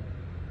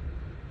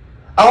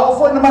 A o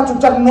foi na matu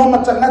talanoa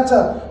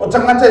tangata. O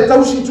tangata e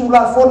tausi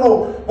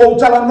tulafono. O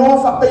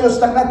talanoa faapeo se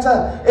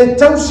tangata e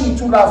tausi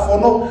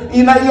tulafono.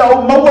 Ina ia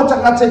o maua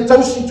tangata e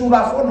tausi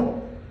tulafono.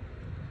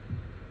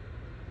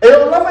 E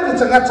o lava le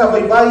tangata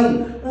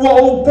vaivai. Ua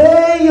o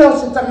peio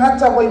se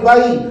tangata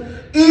vaivai.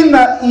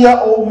 Ina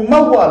ia o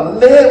maua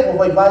le o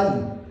vaivai.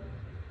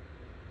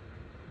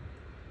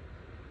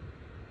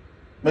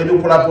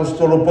 Meilu para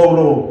apostolo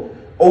Paulo.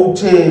 O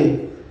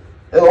te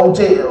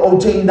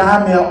ina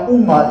mea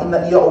uma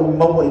ina ia o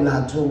maua i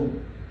lātou.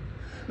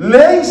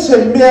 Lei se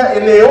mea e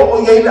le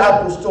o i le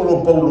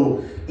apostolo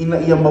Paulo ina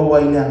ia maua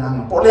i le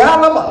anganga. Po le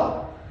alama,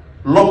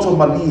 loto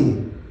malie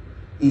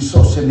i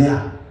so se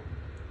mea.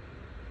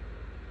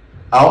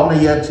 Aona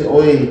ia te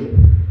oe,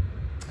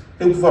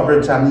 e ufa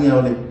Britannia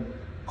o le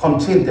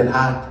contented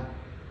heart.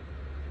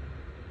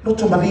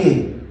 Loto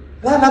malie,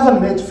 le alama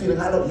mea te while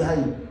ngalo i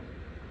hai.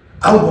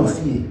 Au ma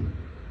fie.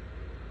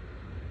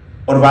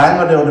 O le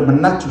vaenga le o le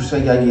manatu sa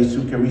ia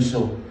Yesu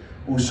Keriso.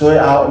 Usoe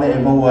aona e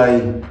maua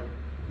i.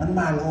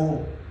 Malumalu.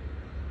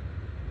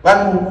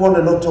 Wangu mua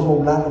le loto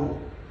maulalo.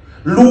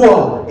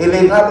 Lua e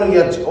le ngalo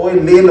ia te oe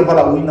le na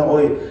wala uina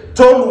oe.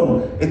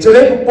 Tonu e te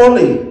lepo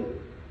pole.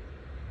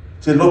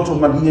 Te loto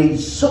malia i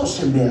so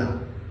se mea.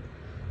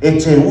 E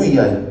te ui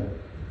ai.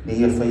 Ne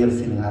ia whai al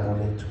whini ngaro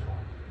le tua.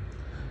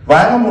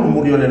 Vaenga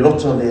muri o le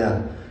loto lea.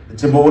 E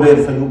te maure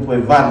e whai upo e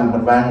valu. Ma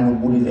vaenga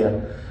muri lea.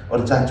 O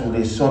le tatu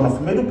Lesona.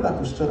 Faameiu para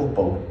apostolo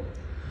Paulo.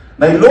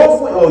 Nei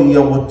lofo o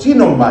ia o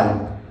tino mai.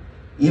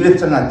 I le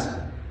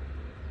tangata.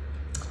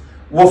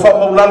 Ua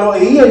whamaulalo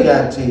e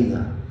ia te ia.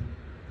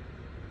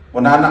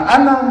 Wana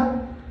ana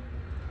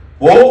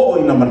o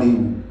ina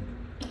maliu.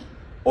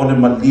 O le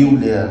maliu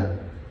lea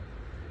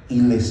i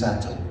le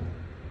satau.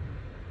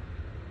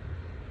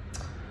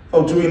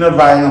 Fautuina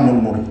vaenga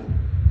murmuri.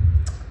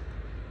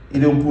 I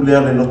le upu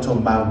lea le loto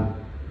mau.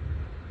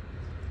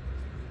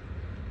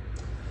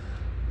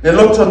 Le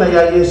loto na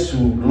ia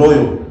Yesu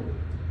loyo.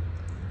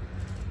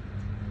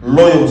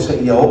 Loyo se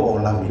ia o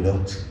lawi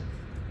leoti.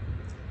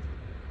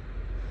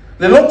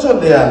 Le loto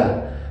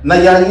lea na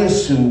ia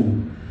Yesu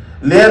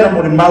lea na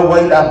mori mau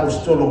ai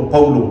apostolo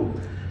Paulo.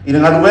 I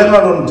nga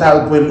ruenga lon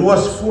tau pue lua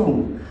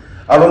sefulu.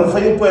 Alon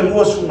fai pue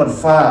lua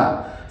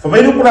sumarfa.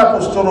 Faameiu para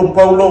apostolo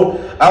Paulo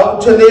au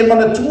te le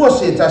mana tua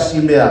se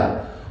tasi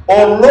mea.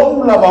 O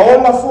lou lava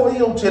ola fo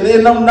i o te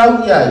le nau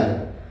nau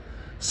iai.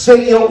 Se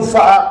ia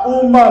ufa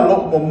uma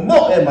lo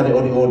mo e mare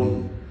ori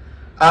ori.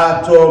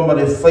 A to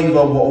mare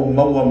faiva o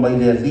maua mai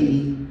le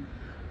li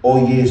o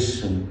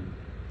Yesu.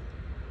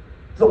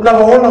 Lo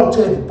lava ola o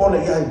te pole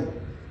iai.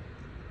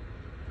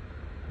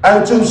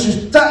 Ai te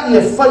usita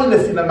e fai le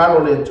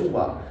finangalo le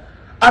tua.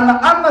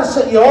 Ana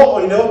se ia o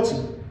i le oti.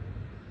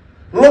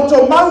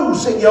 Loto mau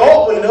se ia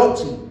o i le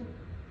oti.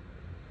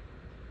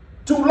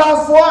 Tu la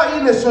foa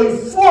i le soi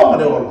foa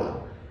mare ola.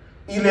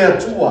 I le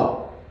atua.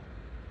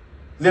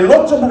 Le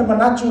loto mare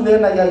manatu le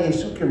na ia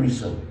Yesu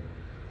Keriso.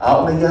 A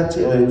ona ia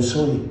te o e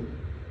usoi.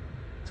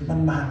 Te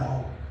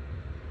manmano.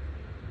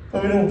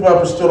 Faameiu para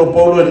apostolo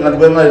Paulo e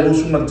ngaluenga e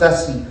lusu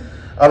martasi.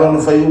 Alona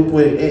fai upu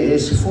e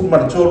sefulu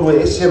maritolu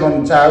e ese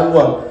lona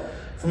tāua.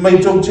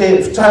 Faamaitou te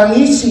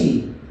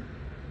whatangisi.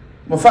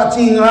 Ma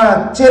whati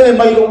ngā tele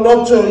mai o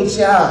loto i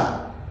se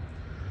a.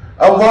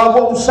 A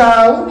wawa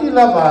usa uni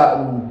lava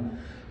au.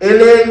 E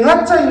le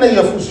ngata ina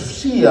ia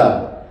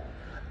fusifusia.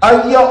 A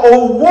ia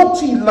o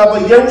woti lava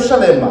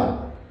Yerusalema.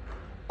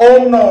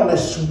 Ona o le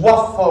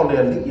suafa o le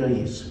ali o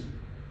Yesu.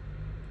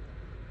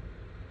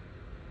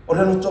 O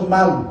le loto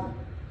mau.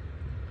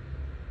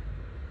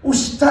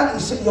 Usta i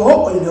se ia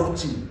o i le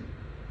oti.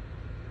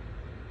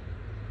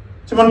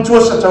 Te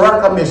mantua sa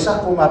taraka me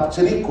sako ma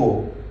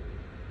piteriko.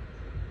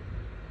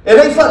 E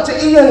rei fa te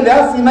ia i le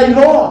afi nei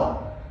loa.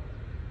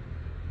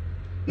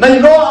 Nei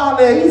loa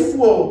a le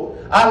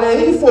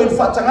ifo i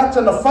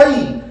whatangata na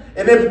whai.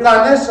 E le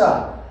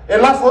pukanesa. E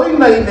lafo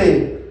ina i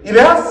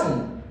le afi.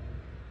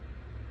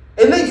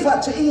 E nei fa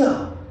te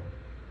ia.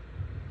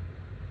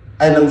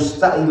 Ai na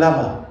usta i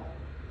lava.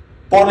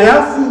 Po le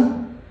afi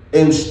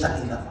e usta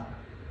i lava.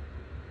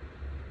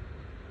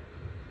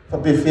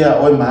 Faapefea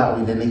oe ma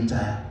o le nei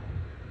tae.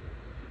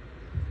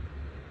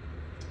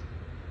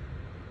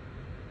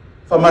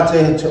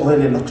 Famate te oe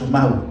le loto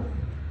mau.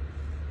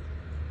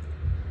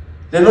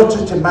 Le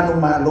loto te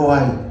Malumalu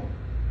ai.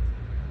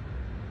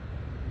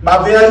 Ma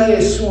vea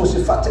Yesu se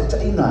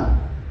whaatetainga.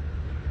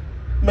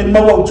 Me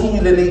maua utungi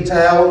le nei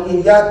tae au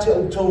i ia te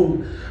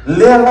utou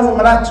lea lava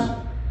manatu.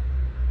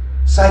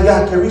 Sa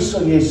ia ke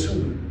riso Yesu.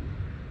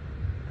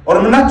 O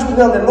le manatu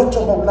leo le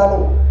loto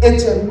maulalo e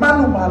te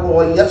Malumalu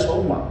ai aso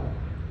uma.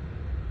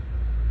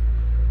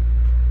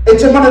 E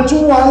te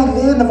manatua ai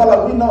le na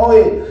walawina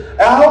oe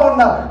e hao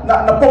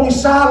na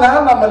pongisā le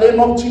ala ma le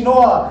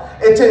mautinoa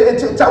e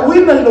te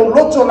tawina i lo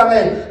loto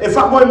lange e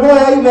whamoe moe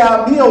ai le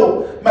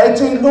amio ma e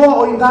te iloa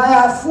o ina e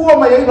afua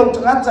mai ai lo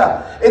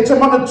tangata e te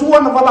manatua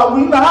na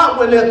walawina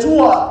hawe le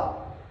atua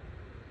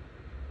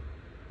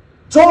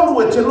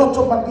tonu e te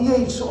loto mania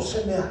i so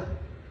se mea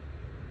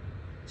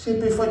se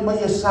pe fai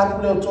mai e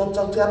saru leo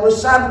tōtau te alo e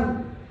saru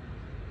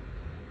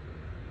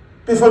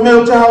pe fai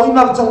meo te hao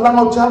ina le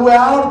taulanga o te alo e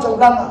ao le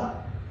taulanga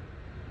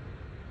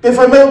pe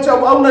fai meo te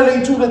au le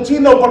i tūle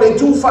tina o pa le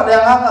tū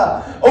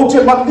whaneanga o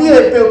te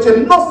malie pe o te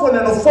nofo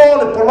ne nofo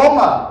le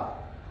polonga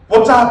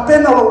o ta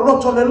pena o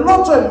loto le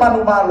loto e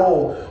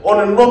Malumalu o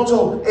le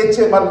loto e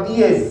te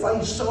malie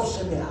fai so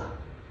se mea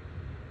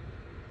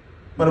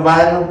mana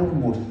vaenga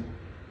muri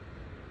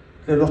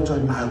le loto e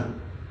mau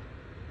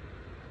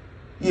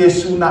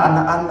Yesu na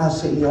ana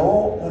se ia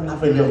o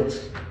lava i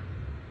leoti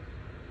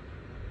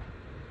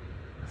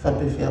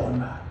Faapefea o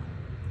na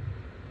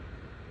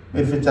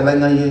me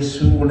whetalainga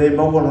Yesu o le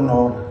maua lona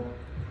ora.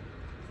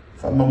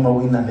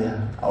 Whamamauina lea.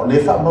 O le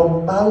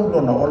whamamau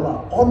lona ora.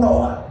 Ona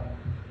oa.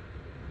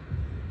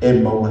 E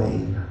maua e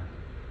ina.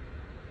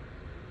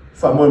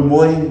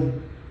 Whamoemoe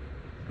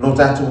lo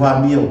tātou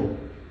whamio.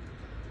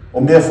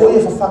 O mea fo e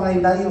whawhanga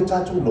inai o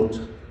tātou lota.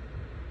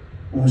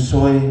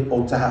 Usoe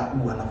o tā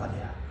ua lawa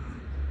lea.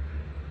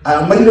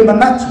 A mai le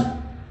manatu.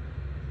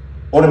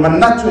 O le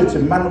manatu e te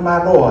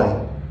Malumalu ai.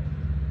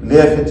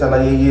 Lea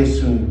whetalaia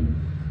Yesu.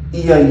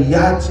 Ia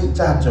ia te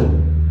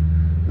tātou.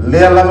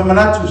 Lea lava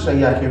manatu sa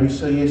ia ke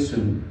riso Yesu.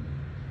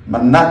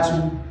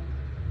 Manatu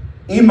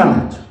I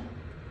manatu.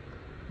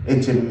 E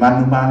te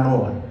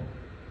Malumalu ai.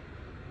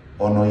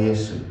 Ono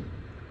Yesu.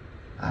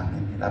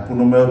 Amen. La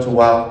puno meo te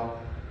wao.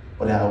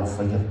 O le au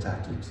whaia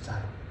tātou te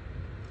tātou.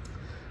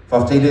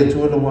 Whafteile e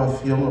tua lo wa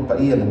fionga pa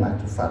ia na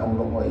matu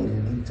whanongongo I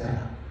le ni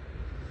tātou.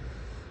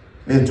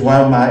 Le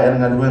tuau ma e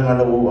nga luenga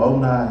lo o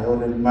auna e o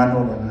le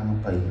mano le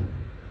nganga pa ia.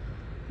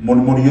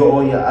 Mori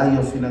o ia ai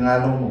o fina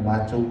ngalo mo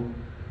mātou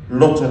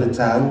loto le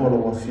tāu o lo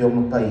wa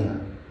fionga paia.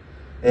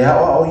 E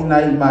hao o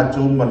ina I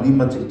mātou ma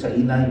lima te ita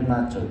ina I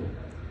mātou.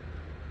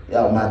 E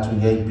ao mātou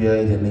iei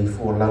bea I le nei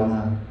fō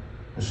launga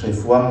o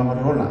soifuanga ma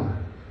rolanga.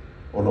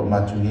 O lo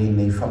mātou iei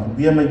nei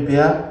whamubia mai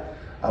bea,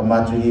 ao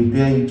mātou iei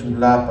bea I tu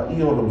lapa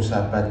I o lo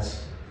Sapati.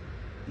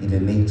 I le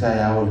nei tai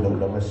ao I lo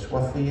lawa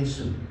swafa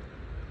Yesu.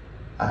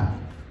 Amen.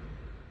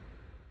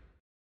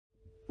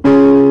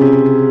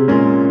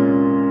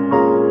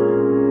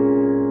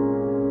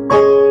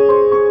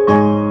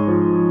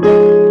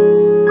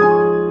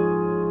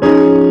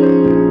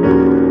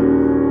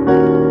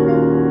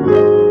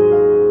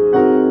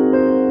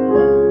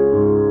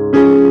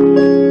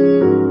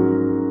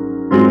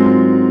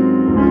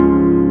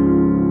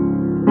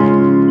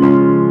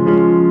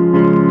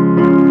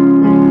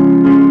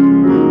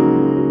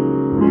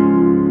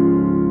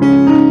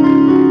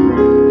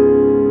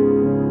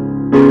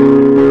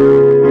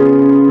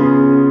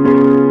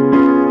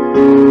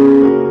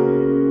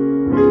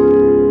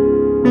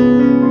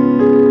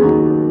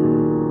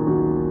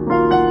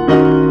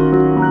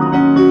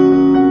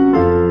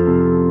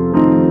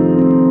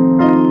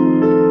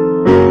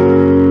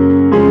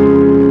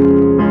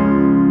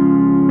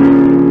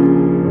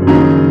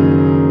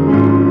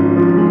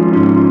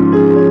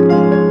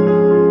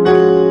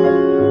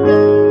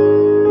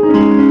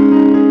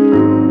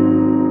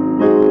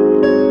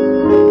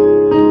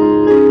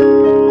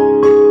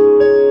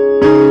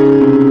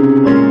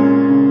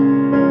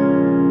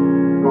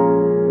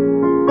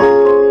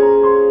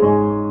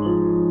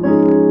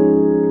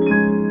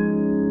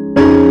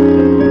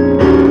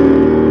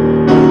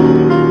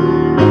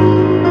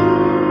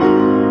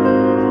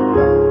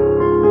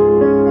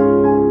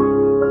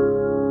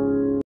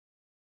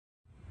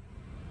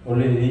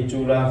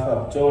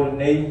 Faatoilalo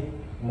nei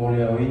mo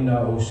le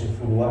auina o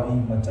Sefulua'i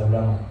ma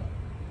Taulaga.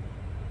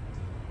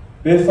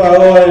 Pe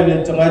whaoa e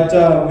le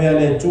tangata mea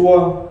le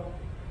tua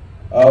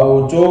a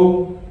o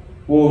tou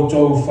o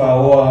tou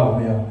whaoa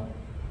mea.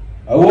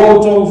 A o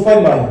tou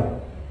whai mai,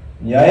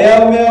 nia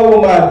ea mea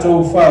o ngā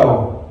tou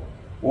whao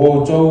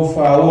o tou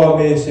whaoa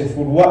me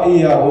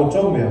Sefulua'i a o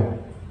tou mea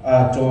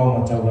a toa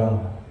ma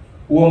Taulaga.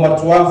 Ua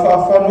matua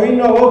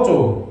whawhanoina o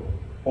tou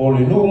o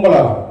le nuu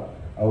malawa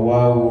a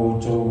wau o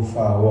tou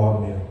whaoa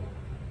mea.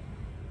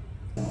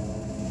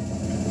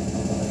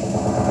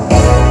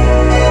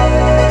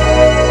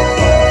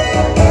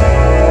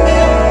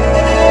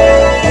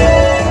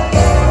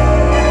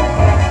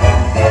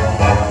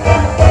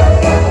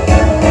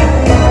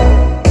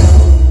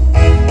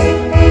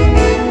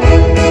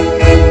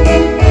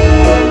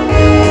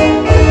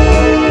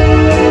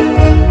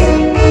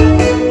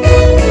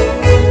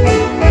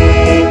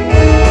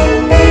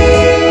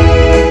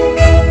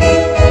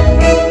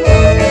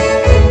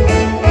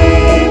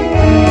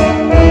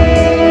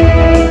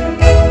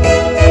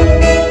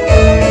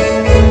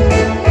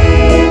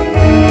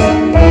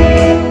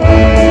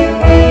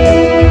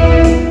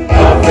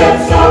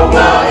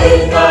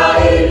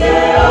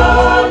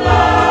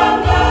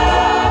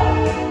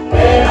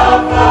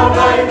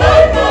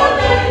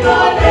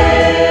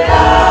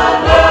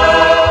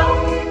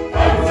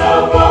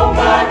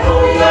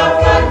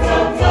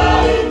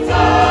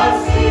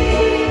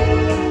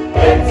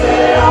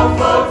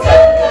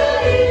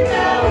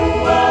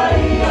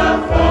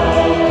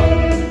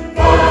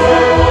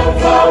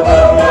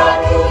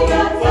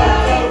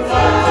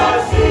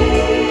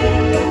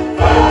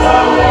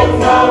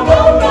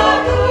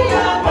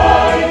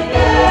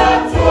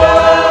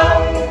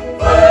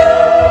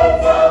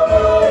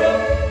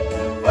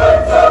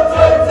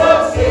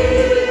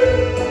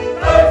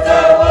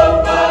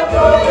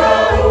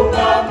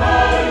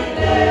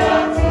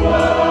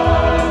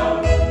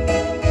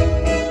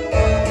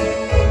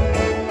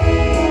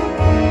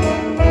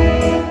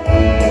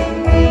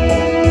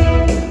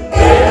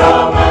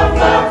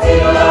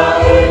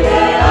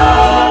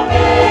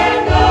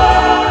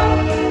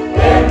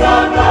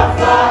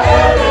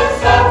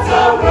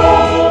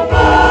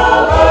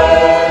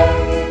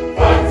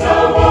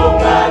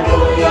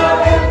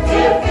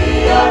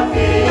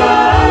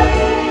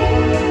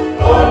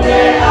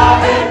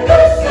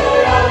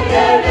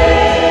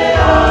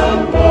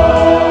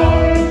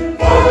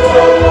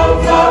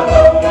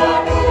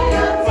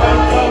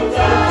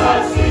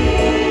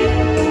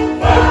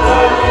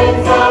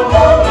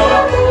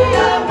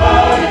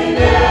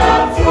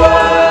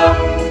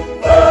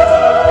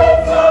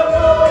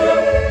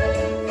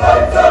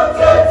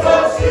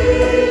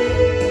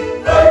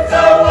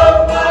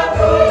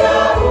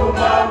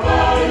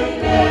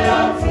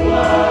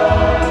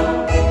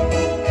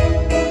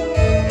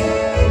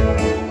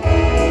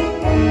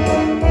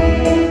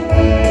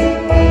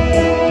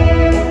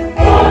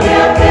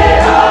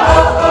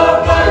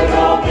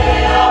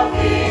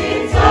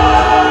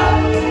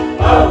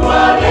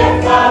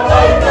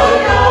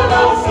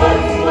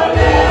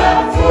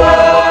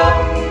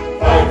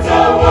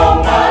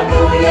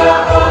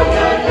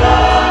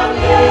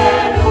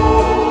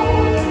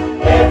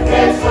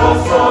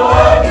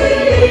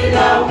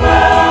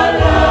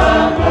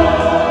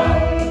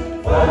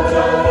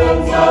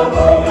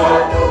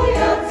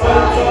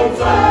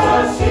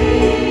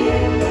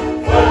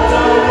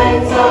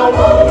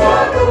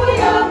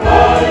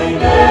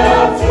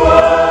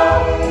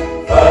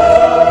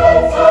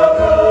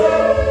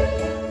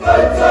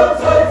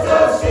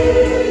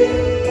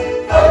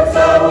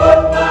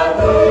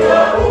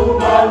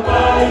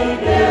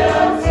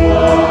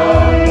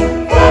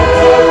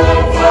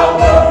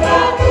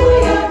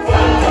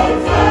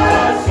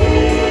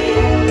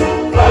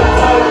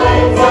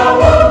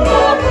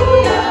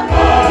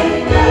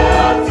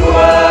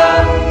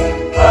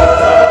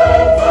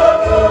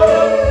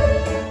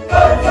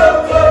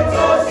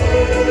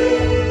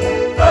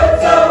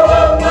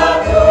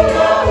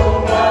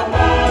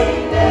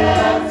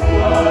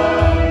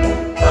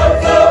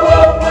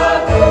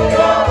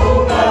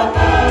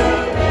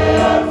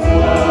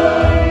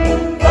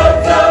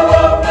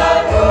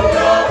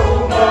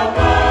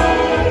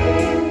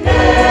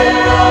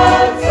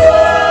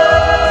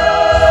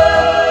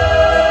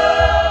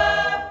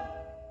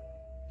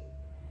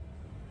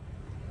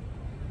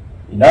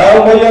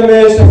 ia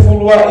me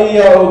Sefulua'i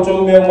o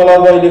tau mea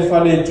malawa I le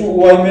whale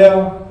tu ai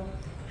mea.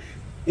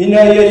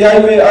 Ina ia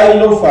iai me ai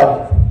lo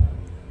whale.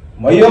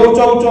 Mai au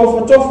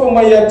tau tofo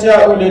mai a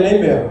tia ule nei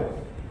mea.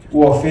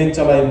 Ua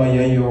whetalai mai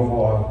ai o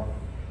hoa.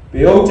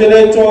 Pe au te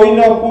le tō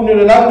ina pune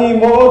le langi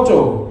mo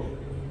oto.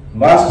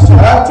 Masa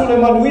sa atu le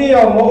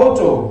manuia mo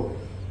oto.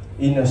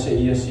 Ina se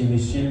ia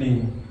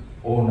sili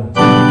ona.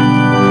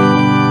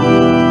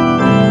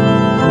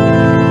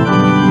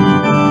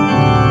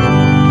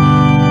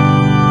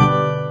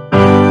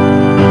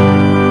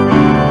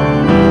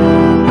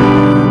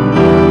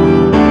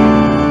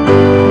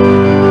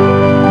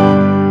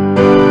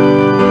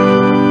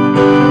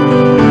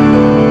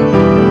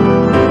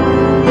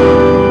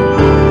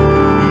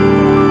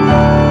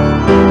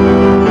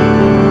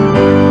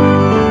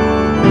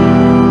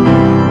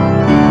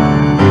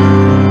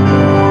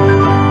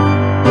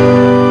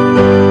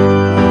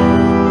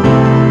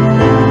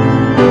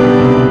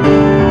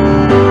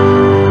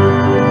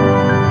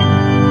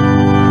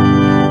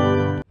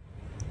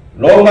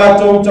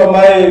 Mātou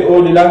tamai o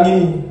le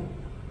langi.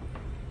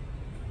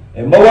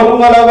 E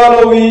mawalunga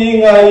lawalo I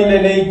inga I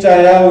le nei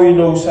tai au I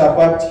lo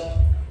Sapati.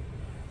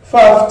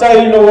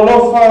 Faafetai lo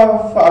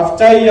olofa,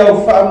 faafetai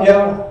au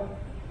faamianga.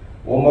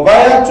 O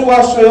mawai atu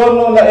aso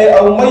ono na e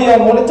au maia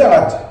mo le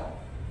tangata.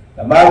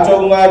 Na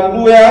mātou ngā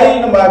lue ai,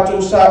 na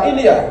mātou sa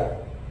ili ai.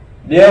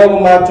 Leau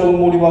mātou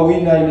muri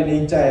mawina I le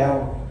nei tai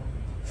au.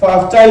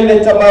 Faafetai le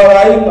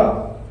tamara inga.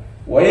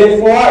 Wa e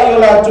foai o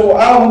latou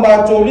au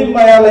mātou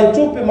lima ya lai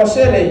tupe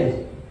maselei.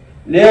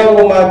 Leau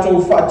o mātou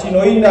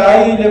whaatinoina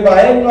ai le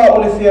vaenga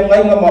o le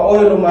whiangainga ma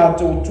oelo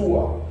mātou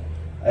tua.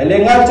 Ai le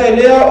ngata I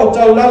lea o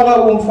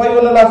taulaga o mwhai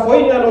ona la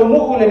whaina lo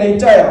nuku le nei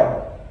taia.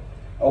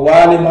 A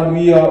wale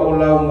manuia o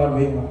Lauga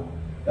luenga.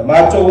 Na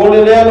mātou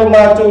ole lea lo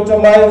mātou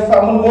tamai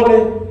whaamone,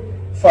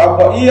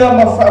 whaapaia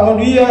ma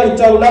whaamanuia I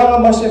taulaga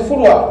ma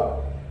Sefulua'i.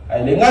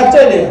 Ai le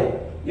ngata lea,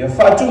 ia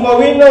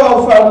whaatumawina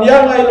au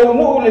whaamianga I lo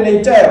nuku le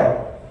nei taia.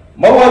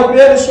 Maua I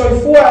pere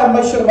soifua e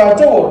maisha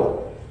mātou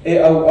e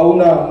au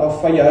na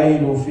mawhai ai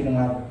lo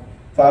whinanga.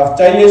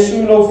 Faafetai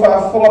Yesu lo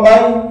faafofoga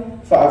mai,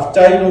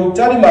 faafetai lo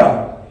tali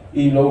mai,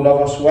 I lo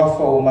lava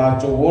suafa o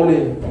mātou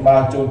ole, o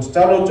mātou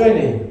tatalo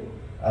toine.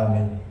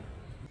 Amen.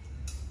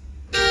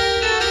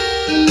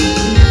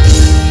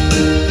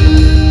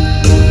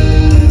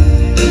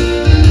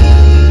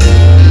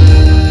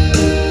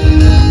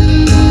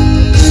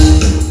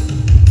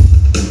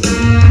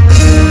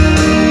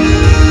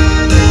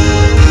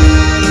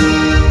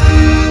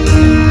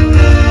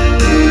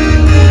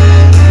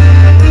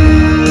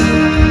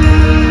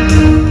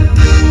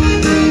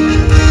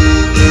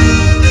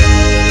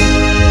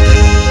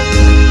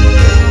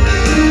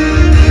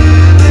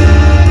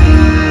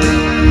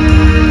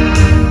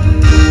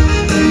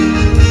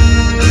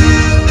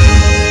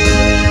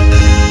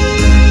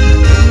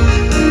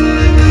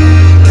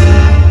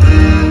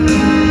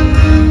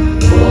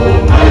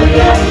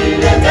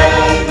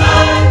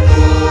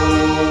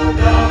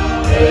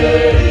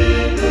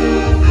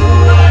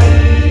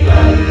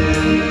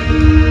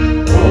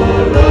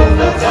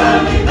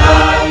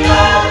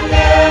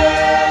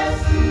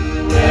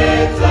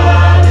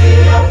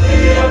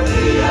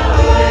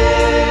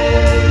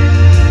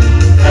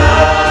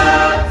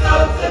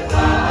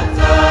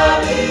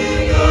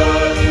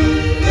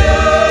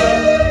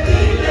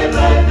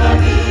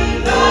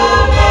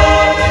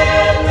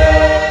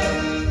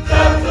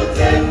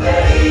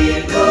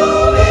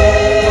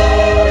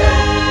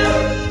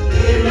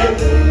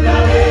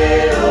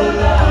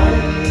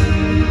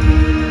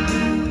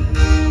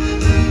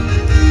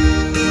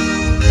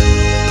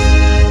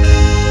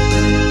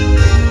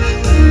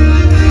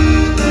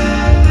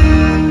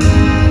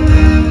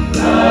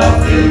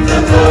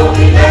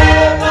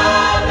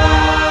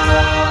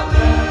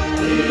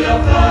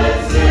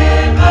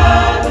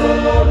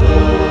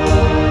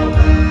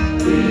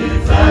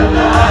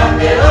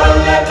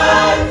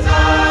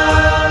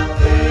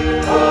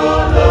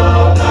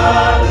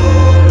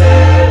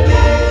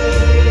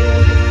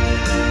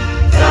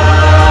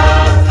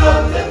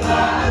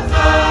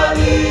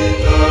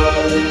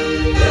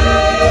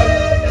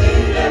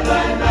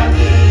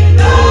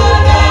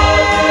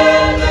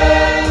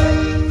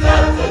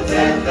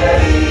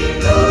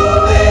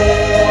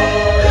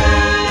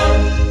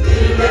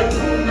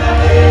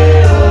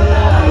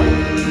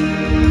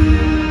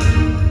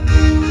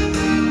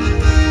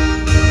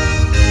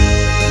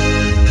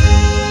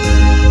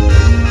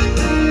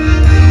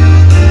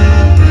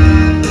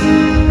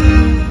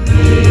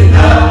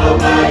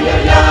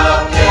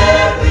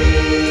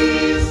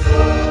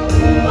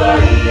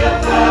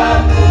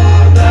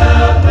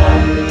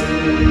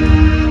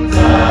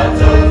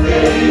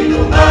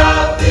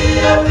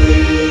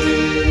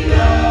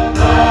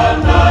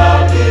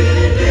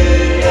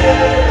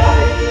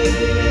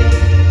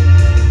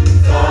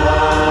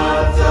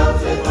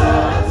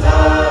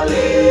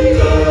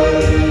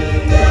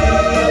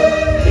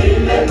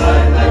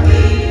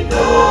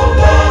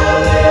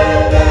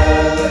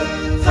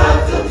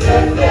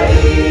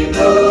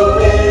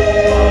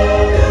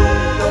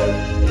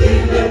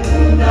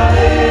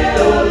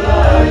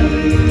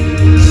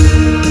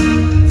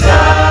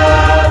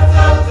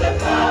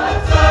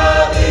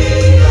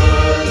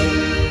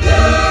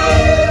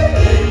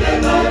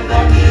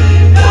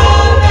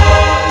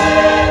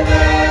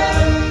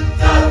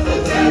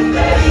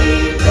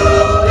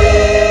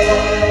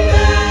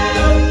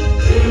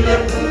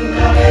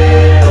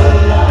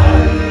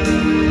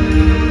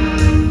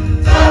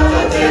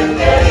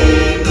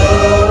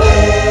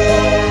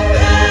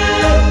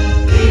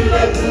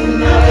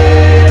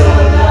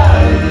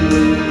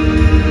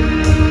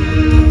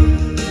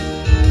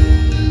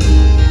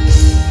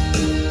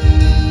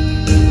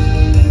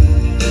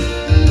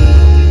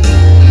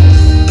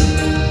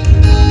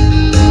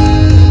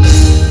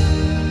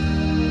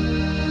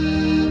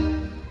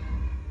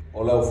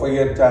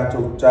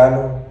 tātou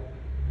tāno,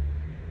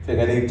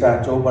 whenga nei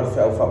tātou man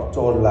whao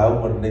Faapitoa Leau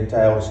man nei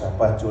tai o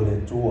Sapati o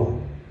le tua.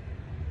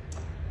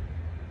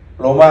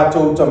 Lo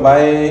mātou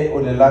tamai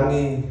o le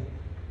langi,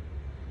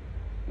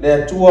 le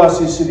atua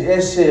sisiri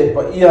ese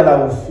pa ia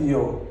lau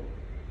fio.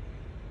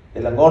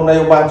 E la ngona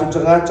i o mātou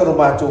tangata lo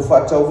mātou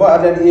whaatau wa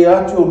ale ni e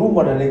atu o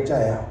luma na nei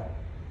tai au.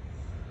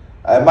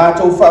 Ai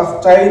mātou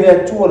whaafutai le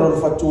atua lo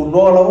whatu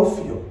noa lau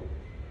fio.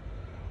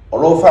 O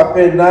lo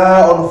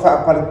whaapena o lo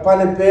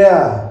whaapale pea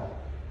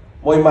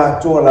mo i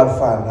mātou lau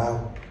whanau.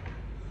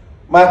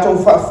 Mātou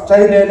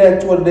whaafutai le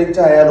atua nei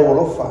tai alo o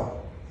lo wha.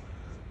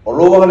 O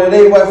lo wanga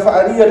le wai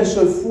whaaria le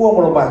soifua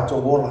mo lo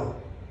mātou wola.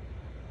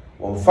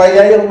 O whai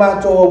ai o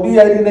mātou o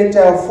bia i nei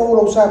tai au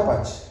fōlo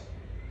Sapati.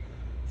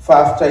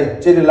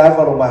 Whaafutai tele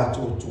lava lo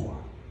mātou tua.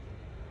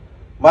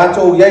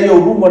 Mātou iai o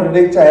luma na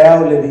nei tai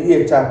au le ni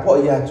e tā po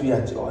i atu i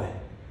ati oe.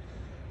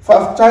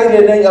 Whaafutai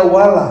le nei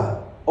awala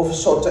o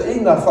fisota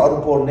inga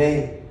whaarupo nei.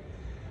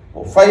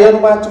 O whai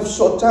anu mātou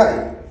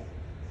fisotai.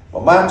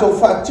 O mātou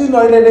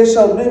whaatino i le nei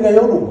Sauniga i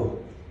o luma.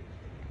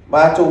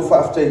 Mātou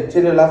whaafutai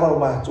tele lava lo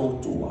mātou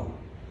tua.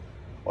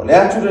 O le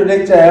atu le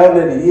nei tai au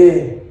le ni e.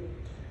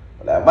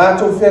 O le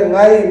mātou whea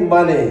ngai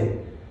male.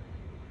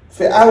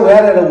 Whea au e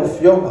ale la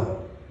ufionga.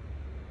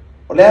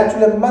 O le atu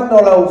le mana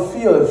o la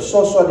ufio e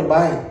fisoso ani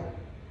mai.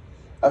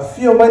 A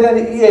fio mai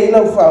ni ia i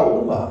lau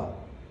whaunga.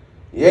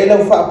 Ia i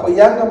lau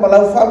whaapaianga ma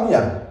lau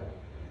whaamianga.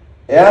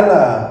 E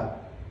ana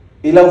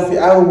i lau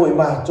whiau mo i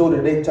mātou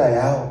le nei tai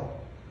au.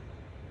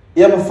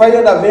 Ia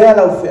mawhaia na vea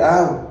lau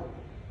whiau.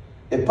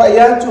 E pai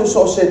atu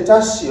so se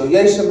tasi o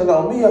iei se mana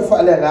o mia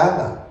whaale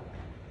nganga.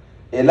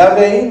 E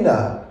lawe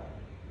ina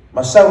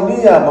ma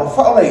Saunia ma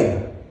whaola ina.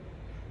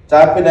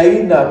 Tāpena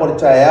ina mo le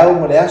tai au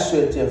mo le aso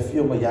e tia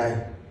fio ma iai.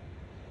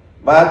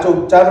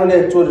 Mātou tano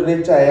le atua le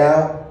nei tai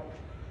au.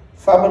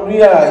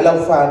 Whamanuia i lau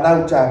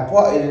whanau tā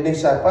poa i le nei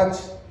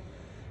Sapati.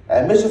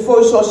 E mese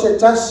foi so se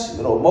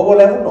tasi, ro mogo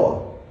le anoa.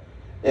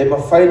 E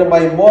mawhaina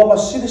mai moa ma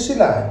sila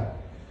silai.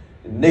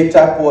 Nei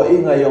tā poa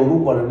inga i au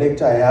luma le nei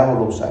tai au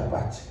lo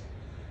Sapati.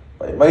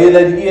 Pai mai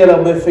le ni ia la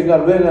me whinga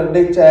luenga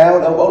nei tai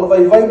au au au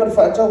vai vai man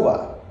whaatau wa.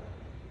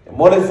 E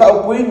mo le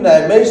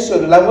whaupuina e mese o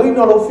le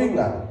lauina lo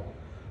whinga.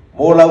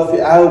 Mo lau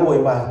whiau mo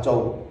i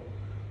mātou.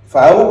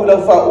 Whau i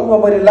lau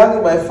whaunga mai le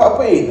langi mai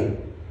whaupuina.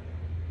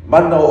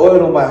 Mana o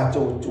oero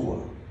mātou tua.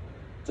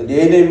 Tani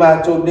e nei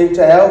mātou nei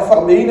tai au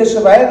whameina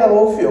se vaenga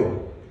lo fio.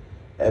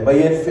 E mai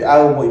e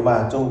whiau mo i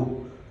mātou.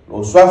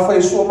 Lo swafa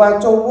i sua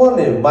mātou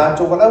mone,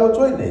 mātou walawa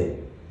toi nei.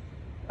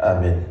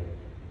 Amen.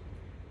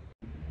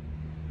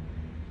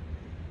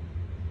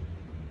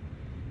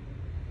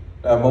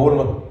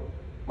 Maura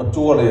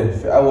matua le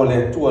whiau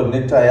le tua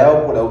nei tai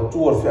au po le au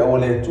tua whiau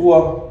le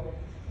tua.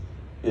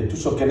 E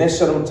tuso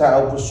kenesa no ta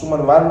au po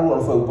suman manu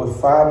o fo po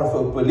fa no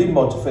fo po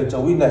lima o te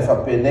whaitawina e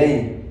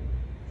whapenei.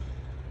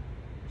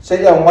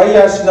 Sei au mai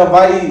a sina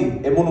vai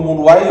e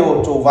munu ai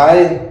o tō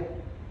vai.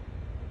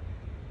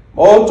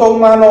 Mo tō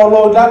mano o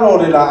lo dano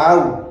le la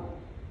au.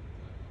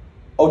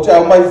 O te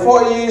au mai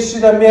foi i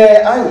sina mea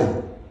e ai.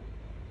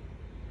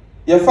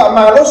 Ia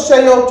whaamalosa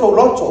i o tō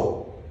loto.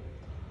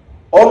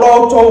 O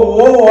lo tō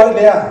uo ai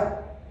lea.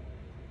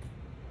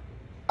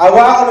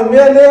 Awa o le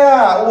mea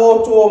lea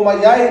o tō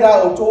mai ai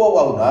ra o tō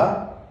au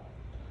na.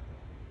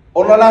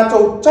 O na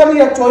lātou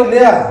tari atu ai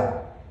lea.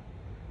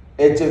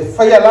 E te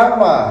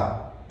whaialama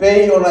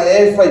pei ona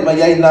e whai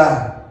mai ai nā.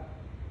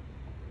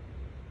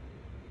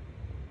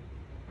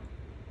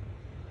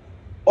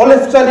 O le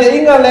whitare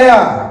inga lea.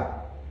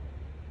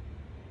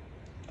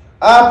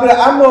 A pera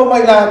ano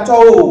mai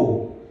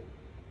lātou.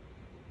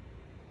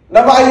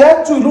 Na vai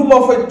atu i luma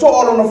whai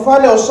to'olo na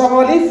whale o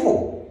Samalifo.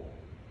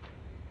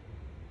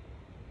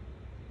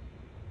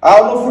 A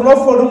o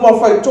nofo luma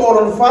whai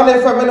to'olo na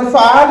whale whai mena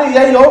whaale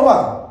iai ova.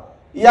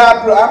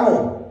 Ia pera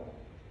ano.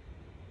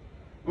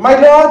 Mai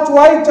leo atu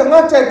ai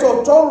tangata e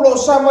tōtoro lo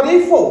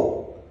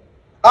Samarifo.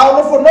 A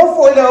o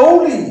nofo i le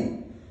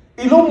uli.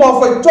 I luma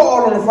whai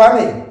to'olo na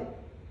whane.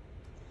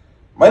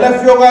 Mai la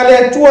whionga le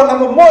atua na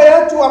moe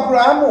atu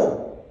Abrahamu.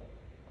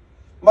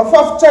 Ma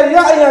whaftai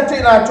ai a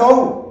te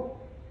rātou.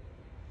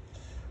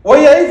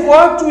 Wai a ifu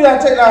atu i a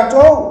te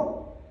rātou.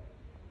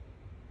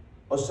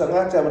 O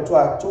sangata e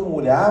matua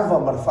atumu le ava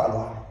ma le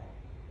whaaloa.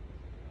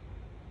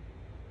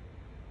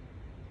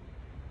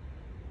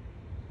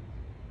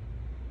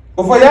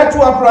 O whai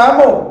atu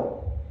Abrahamu.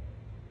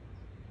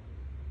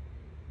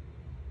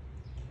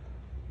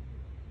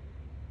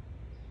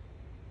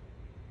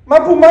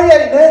 Mapu mai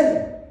ai nei.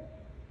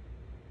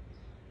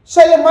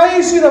 Saya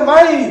mai sira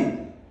mai.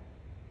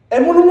 E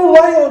munu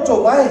ai o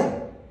tō mai.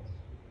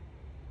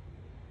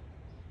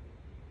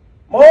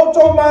 Mo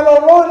tō malo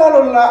lo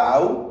lalo la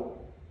au.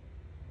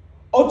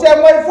 O te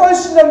mai foi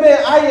sina me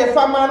ai e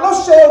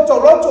whamalose o tō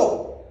roto.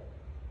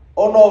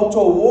 O no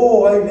tō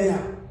o ai mea.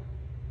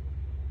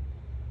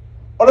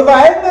 O le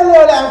vaenga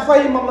leo le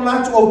awhai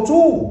mamanatu au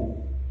tū.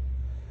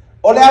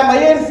 O le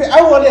amai e whi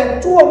au le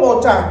atua mo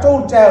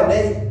tātou tau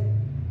nei.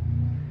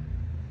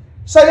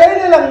 Sa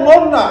ele la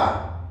ngona.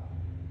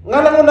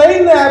 Ngana ngona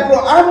ina e pro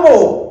amo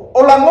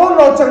o la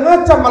ngona o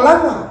tangata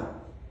malanga.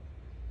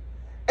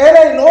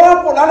 Era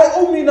inoa po lale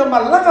umi na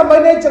malanga mai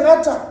nei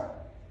tangata.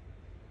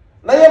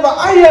 Na ia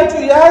ai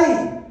atu iai.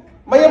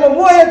 Ma ia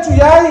mamoe atu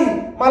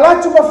iai. Ma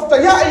latu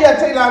mafutayai a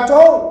te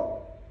ilatou.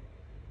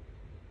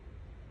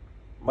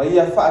 Ma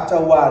ia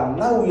whaataua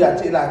nau ia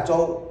te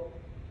ilatou.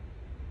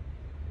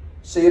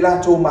 Se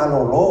ilatou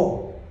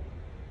malolo.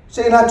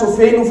 Se ilatou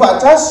whenu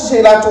whaatasi. Se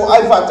ilatou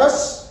ai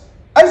whaatasi.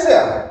 Ai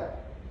sea.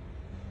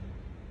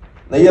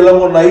 Na ia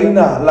langona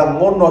ina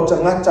langono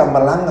tangata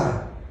malanga.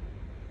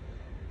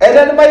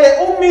 Era ni mai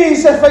umi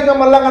se whainga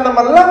malanga na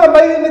malanga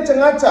mai ni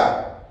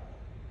tangata.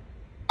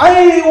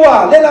 Ai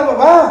ua lela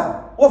mama.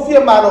 Ua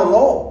fia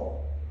marolo.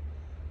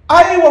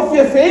 Ai ua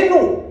fia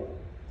whenu.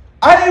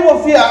 Ai ua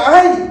fia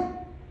ai.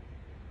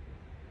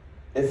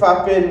 E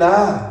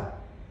whapena.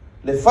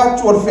 Le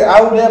fatu o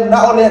Faaiu le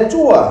na o le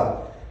atua.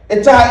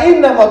 E taha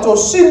ina ma to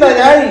sina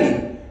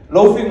iai.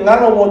 Lo fi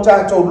ngano mo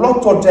tātou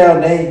loto teo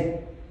nei.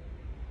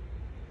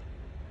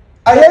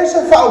 Ai ai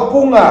se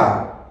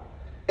whaupunga.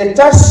 E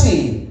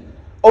tasi.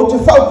 O te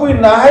whaupui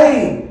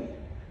nai.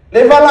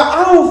 Le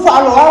wala au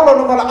whaaloalo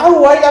na wala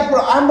au ai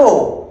apro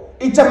amo.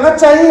 I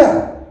tangata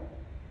ia.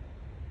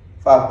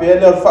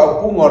 Whapele o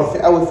whaupunga o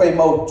Faaiu e whai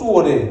mau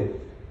tuore.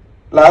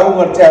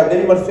 Launga teo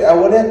nei ma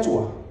Faaiu le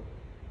atua.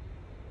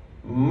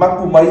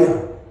 Mapu maia.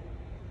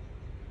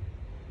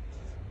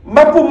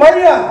 Mapu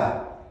maia.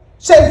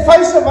 Se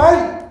fai se vai.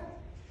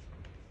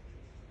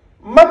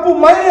 Mapu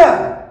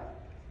maia.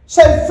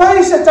 Se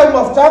fai se tau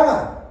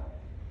maftanga.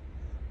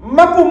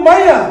 Mapu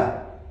maia.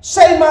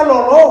 Se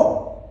malolo.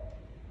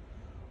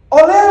 O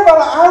le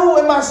wala au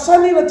e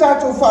masani na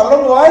tātou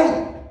whalongo ai.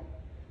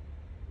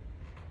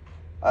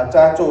 A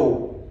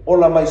tātou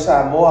ola mai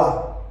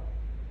Samoa.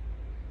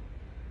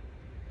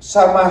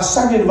 Sa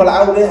masani na wala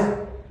au lea.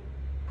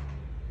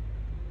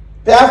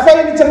 Pe a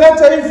whai ni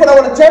tangata i whara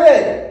wana tele.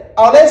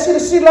 A le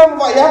sila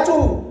mwai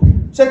atu.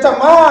 Se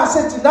tama,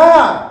 se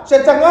tina, se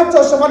tangata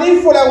o sa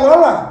marifu le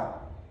awala.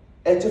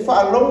 E te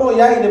whaalongo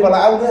iai ni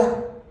wala au lea.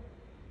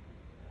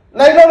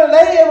 Nei lona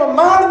nei e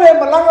mamāle me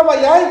malanga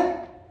mai ai.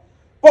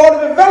 Po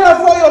le vela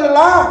foi o le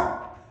la.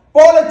 Po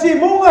le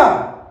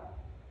timunga.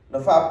 Na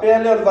whaapea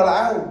leo le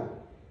wala au.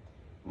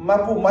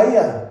 Mapu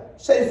maia.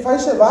 Se fai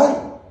se vai.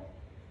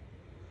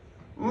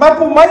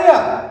 Mapu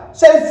maia.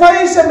 Se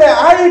fai se me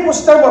ai po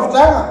stau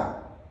maftanga.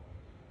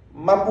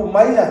 Mapu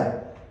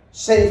maia.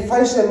 Se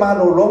fai se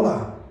manolonga.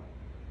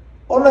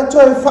 Ona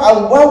toi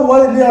whaauau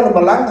ai lea le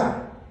malanga.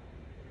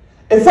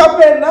 E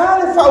whapena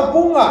le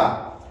whaupunga.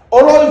 O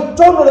loi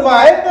tono le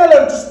vaenga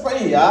le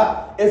tuspaia.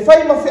 E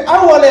fai ma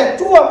Faaiu le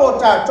tua mo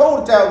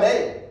tātou tau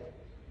nei.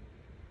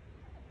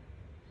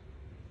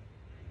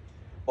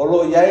 O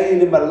lo iai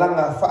le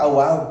malanga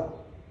whaauau.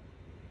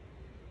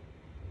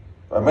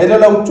 Pa meile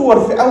lau tua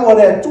le Faaiu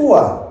le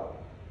tua.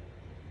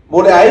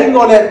 Mo le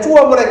aingo le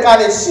tua, mo le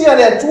kalesia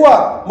le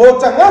tua, mo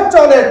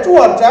tangata le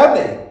tua tau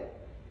nei.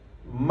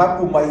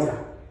 Mapu maia.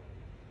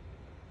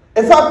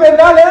 E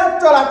whapena le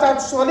ata la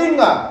tātou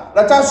solinga.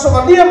 La tātou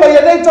solinga mai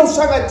e nei tau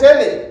sanga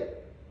tele.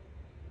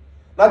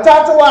 Na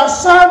tātou a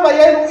sama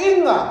iai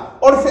ruinga.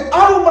 O le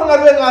Faaiu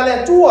mangaruenga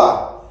le tua.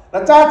 Na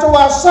tātou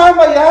a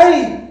sama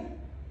iai.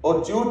 O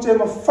te ute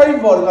ma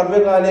whaiva le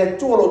ngaruenga le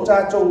tua. Lo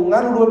tātou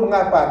ngarurue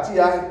mga pāti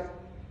ai.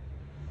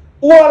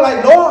 Ua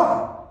lai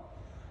noa.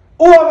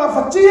 Ua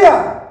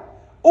mawhatia.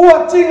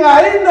 Ua tinga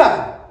ina.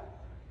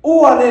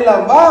 Ua le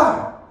lava.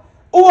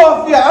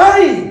 Ua fia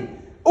ai.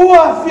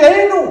 Ua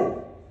fia inu.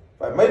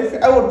 Pai mai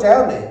Faaiu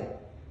tau ne.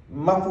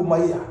 Mapu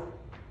maia.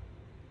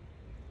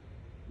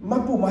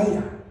 Mapu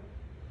maia.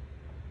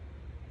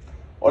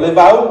 O le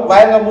vau,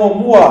 vaenga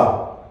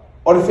mua.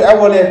 O le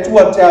Faaiu le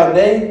tua tau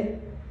nei.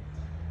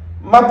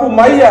 Mapu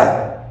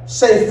maia.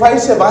 Se fai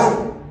se vai.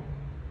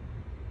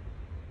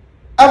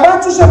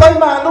 Amatu se vai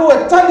maanu.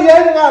 E tali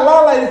ai ngā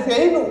lala i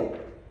Faaiu.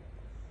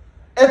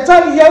 E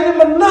tali ai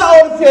mana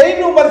o le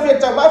Faaiu ma le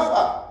Faaiu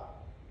mafa.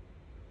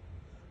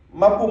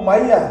 Mapu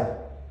maia.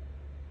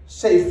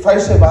 Se fai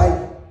se vai.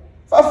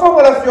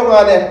 Whawhonga la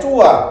whionga le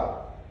tua.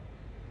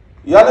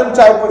 Ia le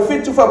mtau koe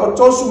fitu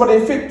whapotosu ma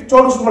le fitu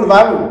tolusu ma le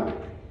vanu.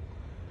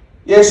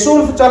 Yesu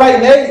le fitalai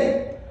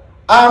nei.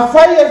 A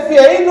whai e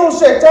fia inu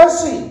se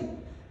tasi.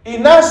 I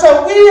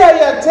nasa uia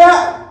ia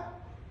tea.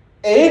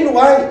 E inu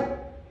ai.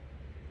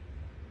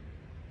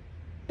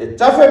 E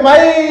tafe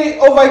mai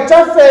o vai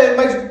tafe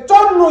mai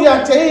tonu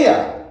ia te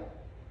ia.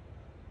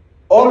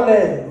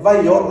 Ole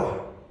vai ola.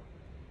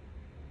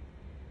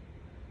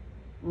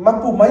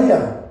 Mapu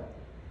maia.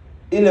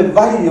 Ile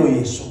vai o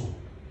Yesu.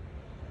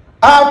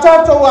 A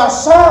tātou a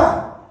sā.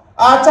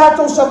 A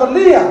tātou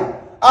savalia.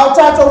 A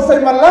tātou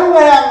whaimalanga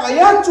e angai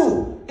atu.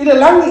 Ile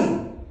langi.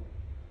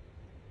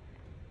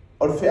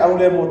 O le Faaiu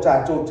le mo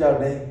tātou tau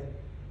nei.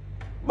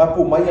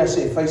 Mapu maia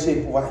se whai se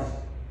puai.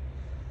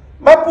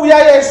 Mapu ia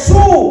Yesu.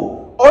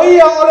 O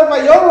ia o le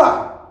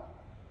maiola.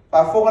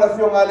 Whafonga le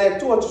whionga le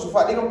tua. Tusu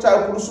whainga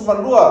mtau kurusu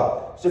manua.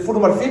 Se furu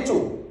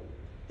marfitu.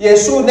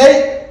 Yesu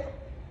nei.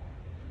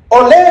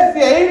 O le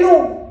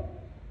Faaiu.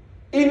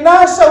 I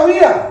nā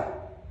sawia.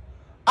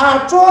 A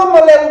toa ma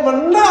le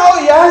umanao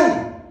iai.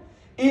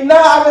 I nā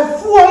ame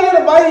fua ia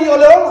le mai o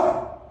le ola.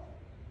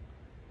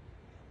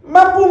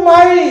 mapu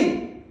mai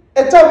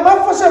e tau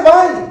mafa se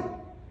vai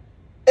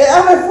e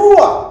ame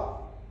fua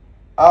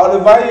a ole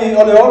vai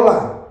ole ola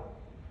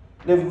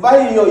le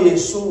vai o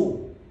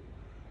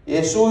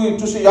Yesu i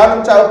tusi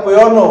yana tau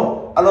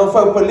peono alo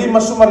fai pe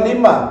lima suma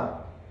lima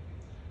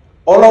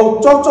o lau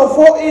toto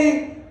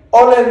fo'i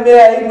ole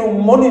mea inu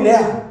moni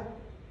lea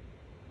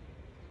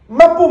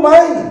mapu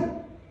mai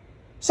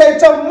se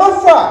tau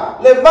mafa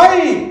le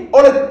vai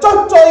ole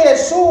toto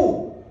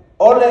Yesu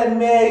ole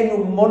mea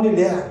inu moni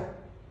lea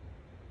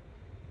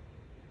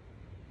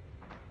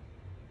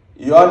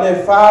Ione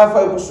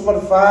fai kusuma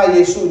fa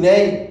Yesu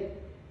nei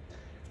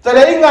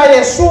tele inga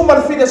Yesu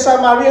marfina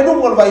Samaria no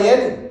mol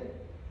vaieni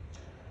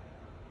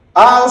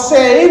a o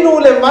se inu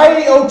le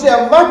mai o te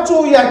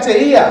amatu ya te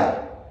ia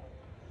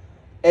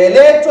e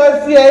le to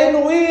e fia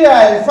inu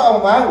ia e fa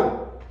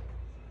mau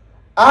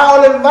a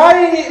o le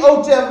mai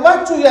o te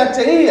amatu ya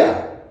te ia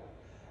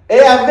e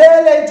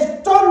avele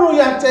te tonu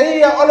ya te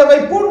ia o le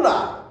vai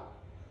puna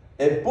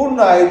e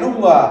puna e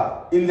lunga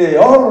i le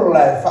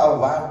orla e fa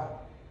mau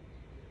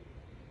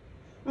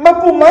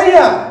mapu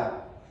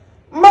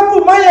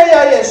maya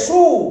ya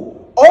Yesu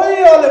oi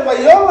ole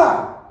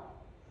maiola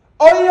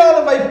oi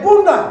ole mai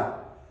puna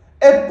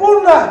e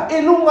puna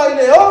ilunga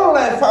ile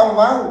ola e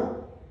whaamau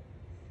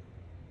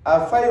a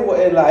whai wa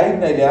e la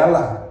ina ile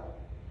ala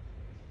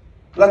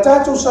la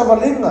tātou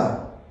savalinga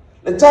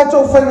le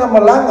tātou whainga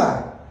malanga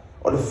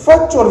o le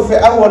whatu o le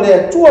wheaua le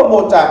atua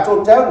mō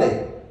tātou taune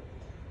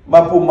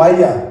mapu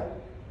maya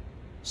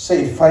se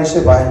i whai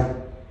se vai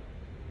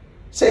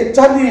se i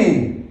tali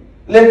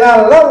le ngā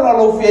lala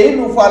lo fia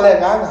inu whale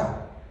nganga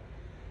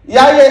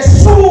ya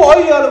Yesu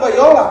oi ole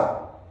maiola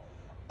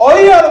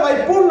oi ole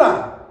mai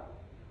puna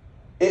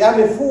e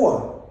ame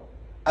fua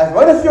ai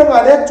vai fio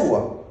nga le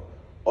tua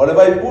o le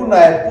vai puna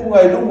e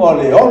punga i lunga o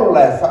le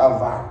ola e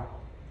whaava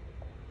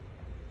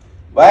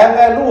vai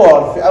nga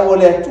lua fi au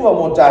le tua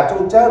mo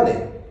tātou taune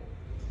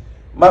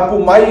mapu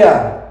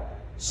maia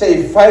se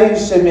i whai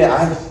se me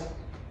ai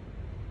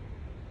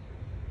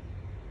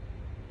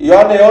i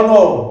ane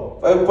ono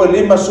vai upo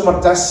lima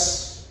sumatas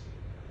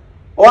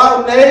o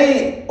au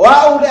nei o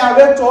au le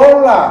areto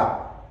ola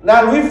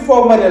na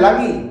luifo mai le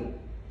langi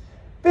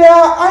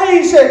pea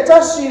ai se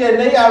tasi le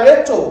nei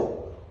areto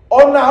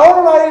ona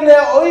ola i le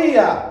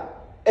oia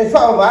e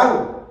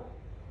whaamau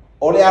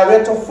o le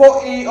areto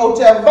fo'i o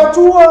te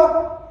avatua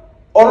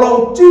o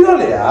lo tino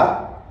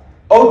lea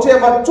o te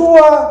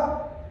avatua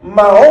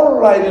ma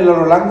ola i le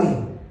lorolangi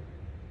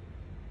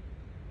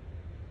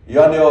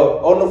iane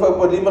ono fai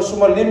po lima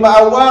suma lima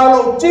awa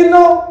lo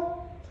tino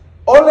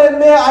o le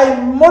mea ai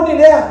moni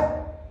lea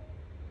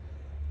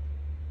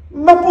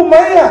mapu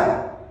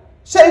maia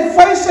se i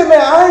fai se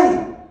mea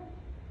ai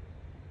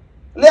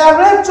le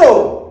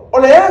areto o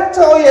le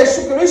ata o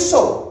Yesu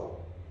Kristo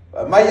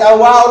mai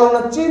awa o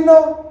lona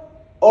tino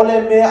o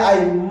le mea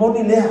ai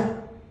moni lea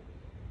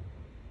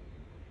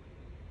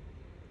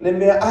le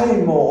mea ai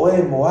mo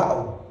oe mo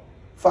au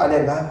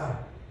whaale nganga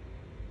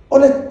o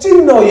le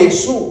tino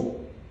Yesu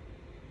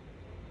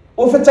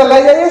o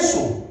whetalaia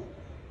Yesu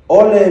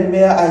o le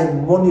mea ai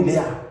moni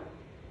lea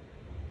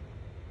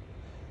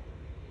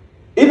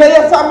ina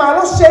ia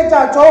whamalose e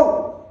tātou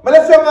ma le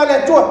whionga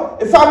le tua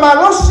e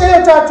whamalose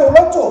e tātou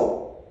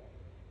loto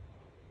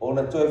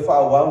ona toe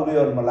whaawau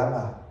leo le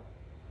malanga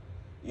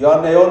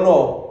ione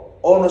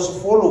ono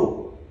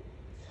sefulu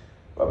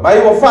mai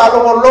wa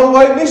whaalongo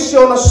longo i nisi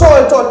ona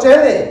soe to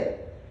tene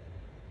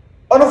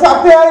ona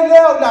whaapea i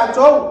leo i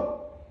lātou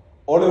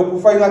o le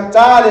upu whainga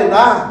tāle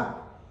nā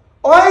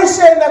o ai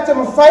se na te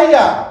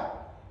mawhaia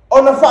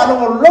ona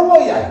whaalongo longo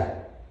i ai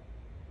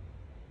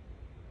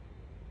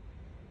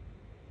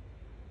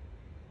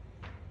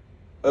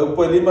e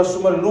upu e lima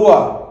suma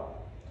lua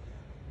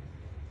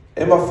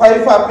e mawhai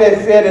whaapea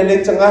where ne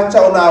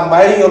tangata o nā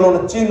mai o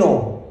lona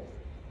tino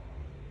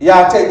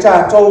ia te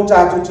tātou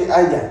te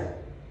aia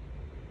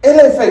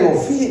ele whaingo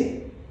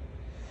fie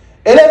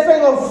ele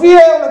whaingo fie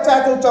o na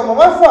tātou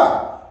tamamafa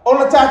o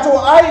na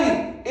tātou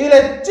ai i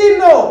le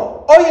tino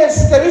o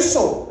Yesu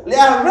Keriso le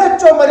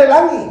areto ma le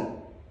langi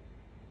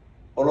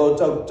o lo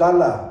tau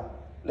tala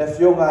le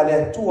fionga le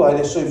atua i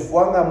le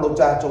soifuanga mo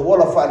tātou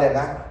ola whaale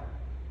nganga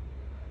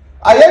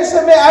ai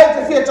se me ai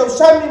te fia tau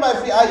sami mai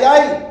fi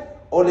ai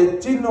o le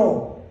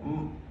tino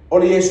o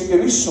le Yesu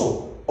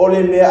Keriso o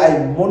le mea ai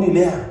moni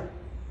lea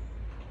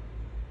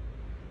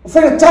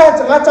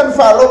whainga ngata ni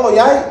whaalongo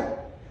iai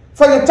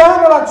whainga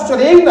tāna la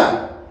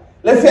tutaleina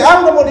le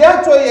whianga mo le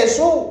atua i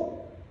Yesu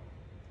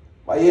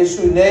ma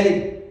Yesu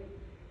nei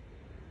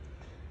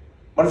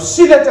ma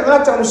sile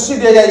tangata mo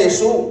sile ya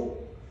Yesu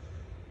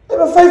e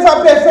ma fai fa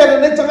pe fere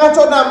ne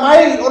tangata na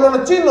mai o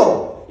lona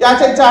tino ya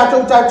te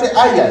tātou tate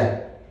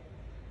aia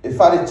e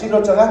fare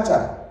tino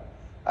tangata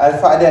ai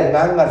fare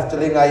nganga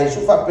ftelenga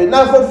Yesu fa pe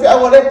na fo fia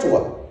wale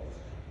tua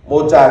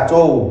mo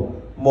tātou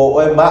mo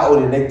oe ma o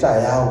le nekta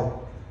yao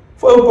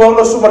foi o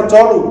pono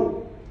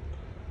sumartolu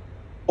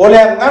o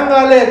le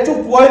nganga le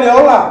tupu ai le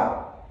ola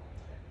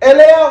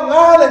ele o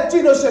ngale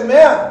tino se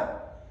mea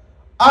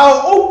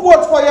au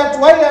upuat fai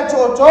atu ai atu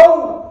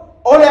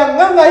o le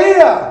nganga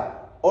ia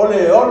o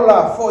le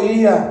ola fo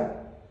ia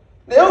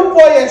Leau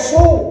po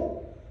Yesu.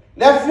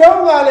 Le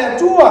fionga le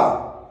tua.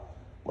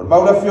 Mon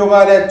mau le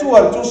fionga le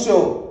tua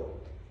tuso.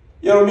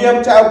 Yeremia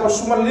mta ko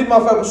suma 5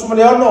 fa ko suma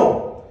le ono.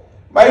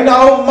 Mai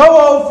na o mau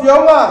o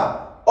fionga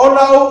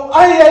ona o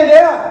ai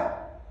lea.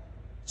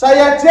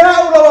 Saya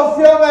tau la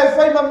fionga e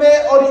fai ma me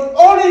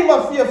ori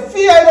ma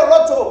fia lo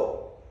loto.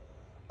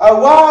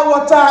 Awa wa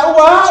ta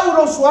wa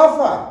no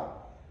suafa.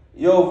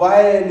 Yo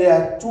vai le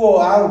atuo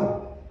au.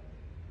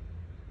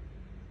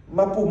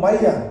 Mapu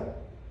maya.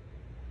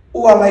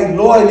 Ua lai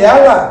loa le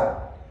ala.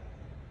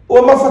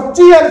 Ua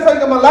mafatia le fai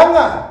ka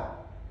malanga.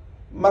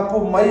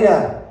 Mapu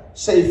maya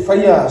se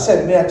faia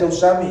se mea tau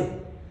sami.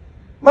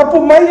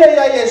 Mapu maya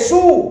ya Yesu.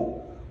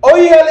 O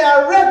ia le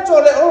areto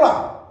le ola.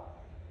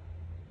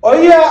 O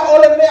ia o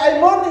le me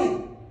aimoni.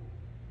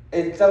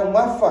 E tau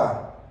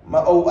mafa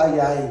ma o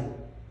ai.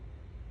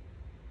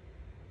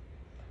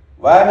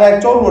 Wanga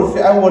tolu le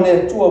fi'au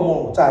le tua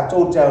mo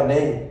tātou tau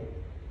nei.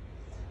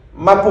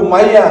 Mapu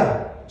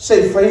maya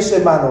se fai se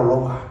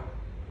manolonga.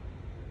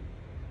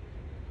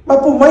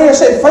 Mapu maya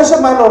se fai se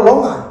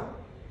manolonga.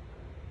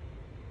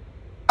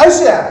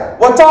 Aisia,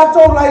 wa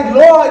tātou lai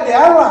loa i le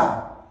ala.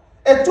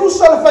 E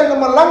tusa le fai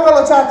malanga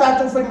la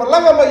tātou fai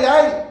malanga mai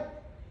ai.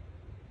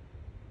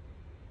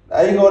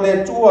 Ai go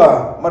le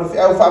tua, ma le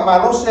fi'au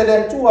whaamalose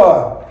le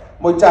tua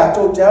mo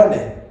tātou tau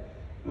nei.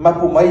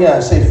 Mapu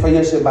maya se fai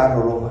se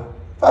manolonga.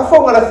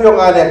 Faafofoga la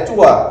fionga le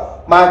tua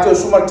ma te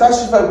suma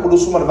tasi fa pulu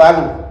suma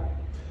valu.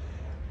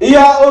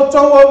 Ia o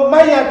tau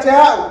mai te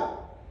au.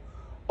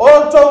 O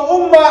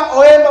tau uma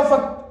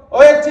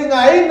o e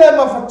tinga ina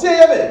ma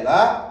fatia ve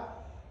la.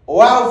 O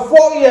au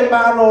fo e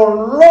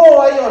mano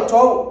lo ai o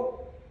tau.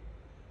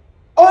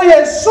 O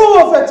Yesu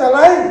o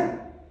fetalai.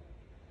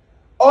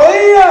 O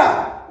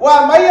ia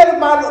wa mai le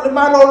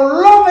mano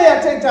lo mai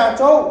te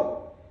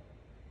tatou.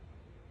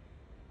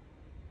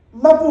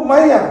 Mapu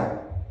maya.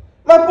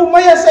 Mapu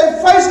maya se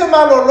fai se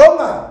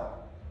malolonga.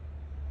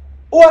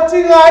 Ua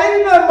tinga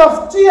ina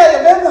maftia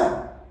e venga.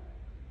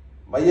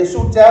 Ma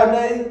Yesu tau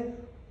nei.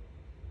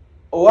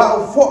 O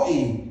au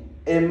foi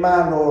e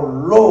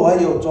malolo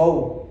ai o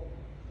tau.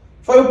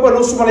 Fai upa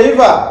nusu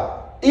maleiva.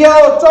 Ia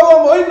o tau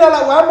mo ina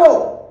la wamo.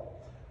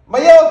 Ma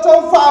ia o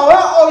tau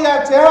whaoa o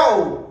ia te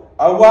au.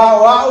 A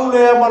wau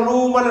le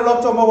maluma le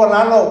loto mo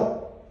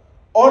walano.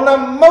 Ona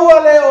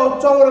maua le o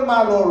tau le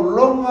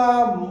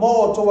malolonga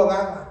mo o tau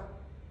nganga.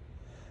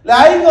 Le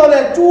ainga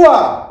le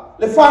tua,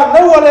 le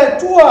whanau le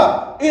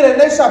tua, i le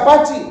nei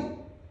sapati.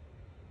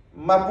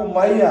 Mapu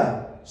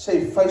maia,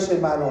 se fai se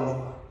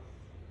manolonga.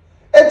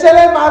 E te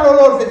le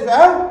manolo le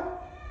whewhau,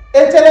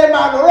 e te le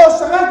manolo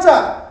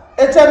sangata,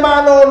 e te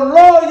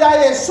manolo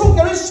ya Yesu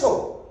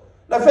Keriso.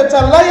 Na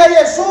whetalai a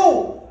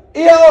Yesu,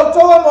 ia o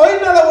toa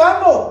moina la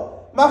wamo,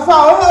 ma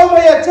whaoa o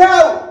mai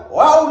tau,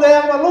 o au le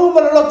amaluma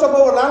le loto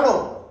maua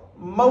lano,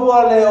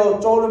 maua le o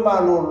tole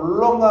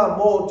manolonga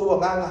mo o tua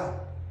nganga.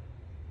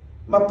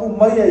 Mapu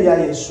maya ya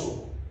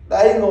Yesu.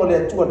 Dai ngo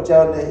le tua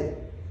tau nei.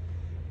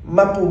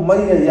 Mapu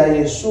maya ya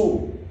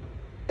Yesu.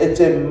 E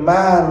te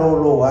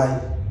malolo ai.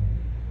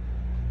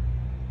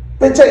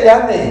 Pece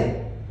yane.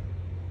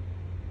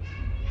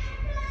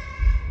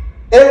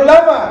 E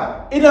ulama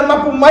ina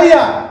mapu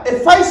maya e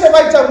fai se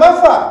vai tau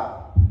mafa.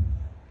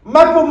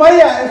 Mapu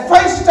maya e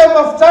fai se tau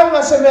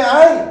maftanga se me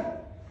ai.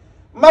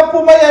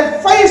 Mapu maya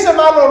e fai se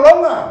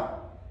malolonga.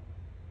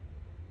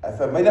 E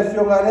fai mai la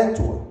fionga le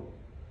tua.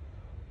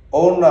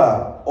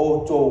 Ona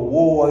o to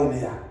wo ai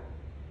lea.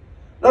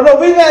 No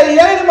winga i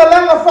ai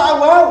malanga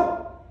whaawau.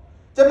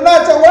 Te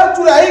mana te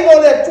watu la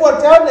ingo le tua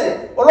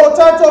taune. O lo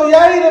tato i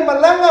ai le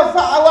malanga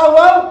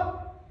whaawau.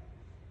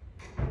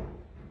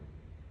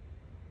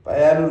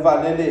 Pai anu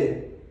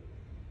vanele.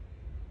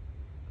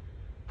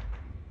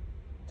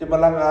 Te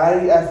malanga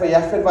ai a fai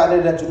afe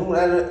vanele la tunu.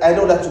 Ai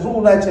no la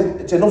tunu na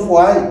te nofo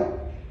ai.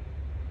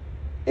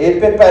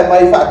 E pepa e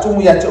mai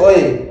whaatumu ya te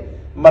oe.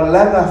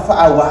 Malanga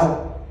whaawau.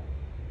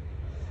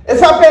 E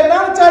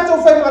whapena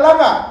tātou whai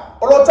malanga.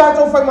 O lo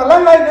tātou whai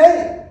malanga i nei.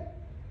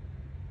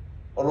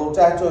 O lo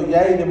tātou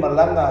iai le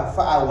malanga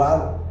whaawau.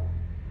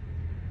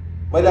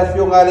 Mai la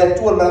fionga le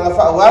tua malanga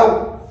whaawau.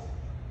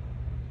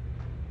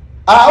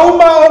 A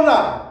uma ona.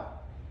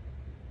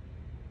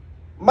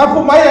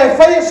 Mapu mai e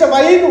whai e se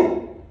mai inu.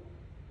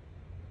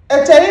 E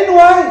te inu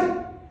ai.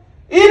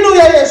 Inu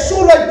ya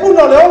Yesu lai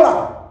puna le ola.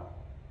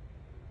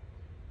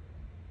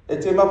 E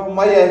te mapu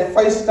mai e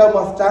whai se tau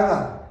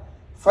maftanga.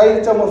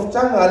 Fai ta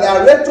maftanga le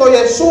areto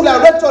Yesu le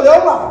areto le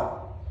ola.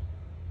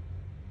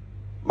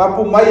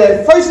 Mapu mai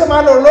e fai se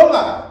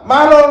malolonga.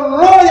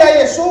 Malolo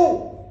ya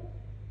Yesu.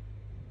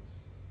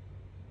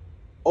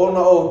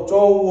 Ona o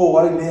tou o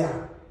ai lea.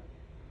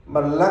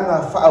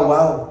 Malanga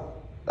whaawau.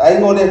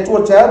 Ai ngo le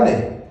tua te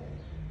ane.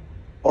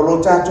 O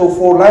lo tātou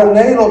fōlau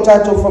nei, lo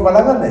tātou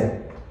whamalanga nei.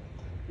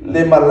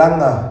 Le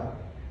malanga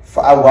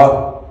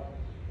whaawau.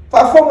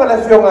 Whaafonga le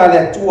whionga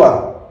le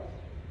tua.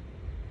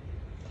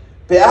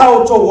 Pe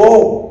ao to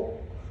wo.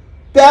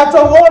 Pe a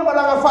to wo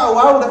malanga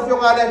whaawau le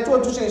whionga le tua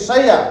tu se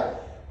Isaia.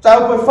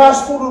 Tau pe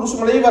fast food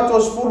sumaleiva to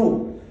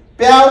sfuru.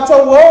 Pe ao to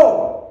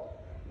wo.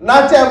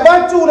 Na te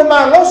avatu le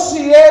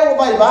malosi e o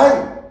vai vai.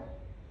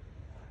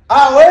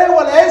 A oe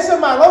wale eise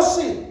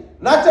malosi.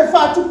 Na te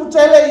whātupu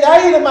tele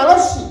iai le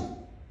malosi.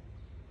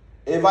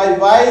 E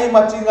vai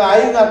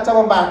matinga inga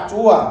tama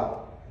matua.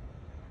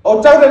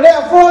 O tau le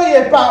lea foi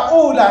e pa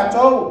u la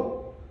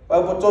tau.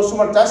 Pau po Toso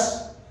matasi.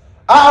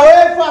 A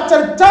oe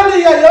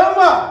whātalitali ia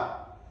ioma.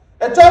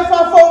 E tau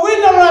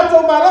whāwhawina la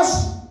tau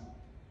malosi.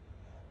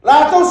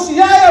 La tau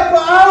siaia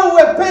pa au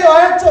e peo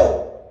eto.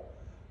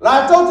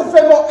 La tau te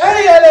whemo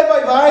e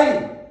le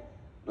vai.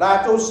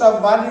 La tau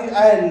savani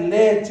ai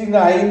le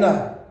tinga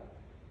ina.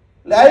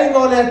 Le ainga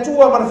o le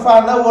atua man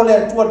whanau o le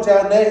atua te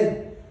anei.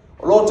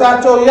 O lo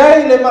tātou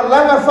iai le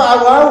marlanga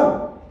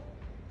whaauau.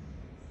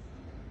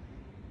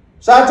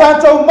 Sa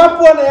tātou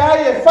mapua ne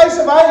ai e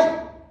whaisa vai.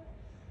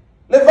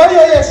 Le vai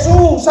o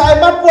Yesu, sa e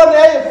mapua ne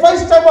ai e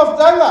whaisa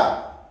taumafutanga.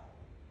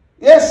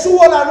 Yesu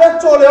o la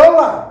reto o le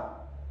ola.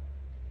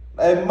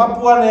 E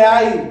mapua ne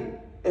ai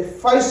e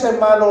whaisa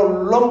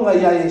malo longa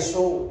ia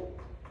Yesu.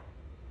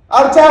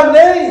 Ar tā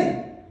nei,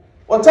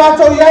 o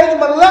tātou iai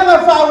le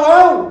marlanga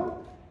whaauau.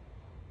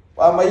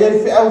 Wa mai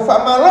e fi au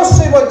fa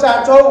malosi mo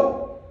tātou.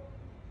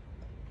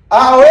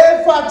 A oe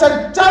fa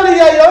tantali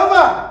ya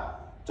ioma.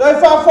 Toi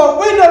fa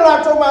wina la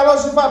tau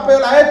malosi fa peo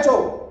la eto.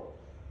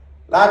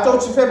 La tau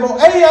te femo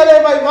ei ale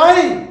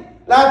mai.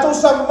 La tau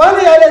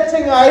samani ale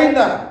tinga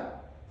ina.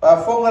 Fa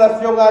fonga la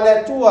fionga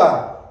ale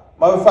tua.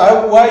 Ma fa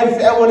au wai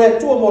fi au ale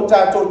tua mo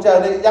tātou te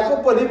ale.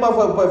 Yakopo lima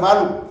fo e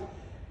malu.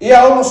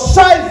 Ia ono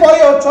sai fo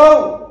i o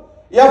tau.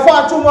 Ia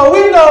fa tuma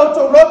wina o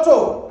tau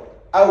loto.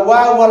 A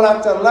wawa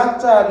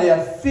lata le a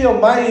fio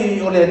mai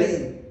o le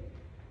li.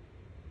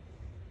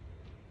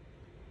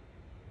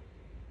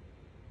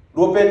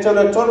 Lua pe te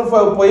le tonu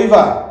fa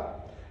upoiva.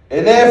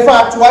 E le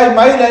whaatuai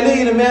mai le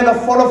li le mea na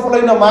fola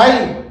ina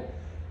mai.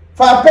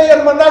 Whapea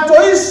le manato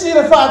isi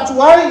le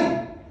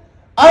whaatuai.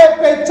 Ai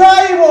pe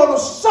tai mo no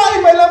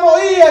sai mai lamo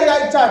ia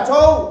ia i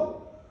tātou.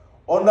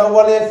 O na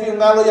wale e fio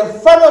ngalo ia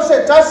whano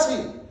se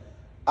tasi.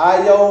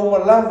 Ai au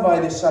malama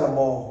i le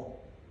salamo.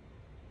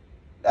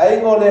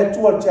 Ai ngō le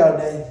tua te au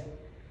nei.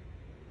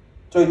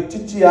 Toi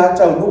titi a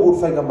tau nuu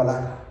whainga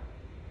malanga.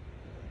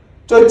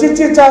 Toi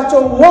titi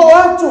tātou mo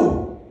atu.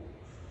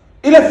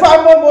 I le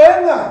whaamo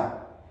moenga.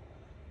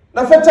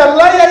 Na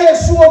whetalaia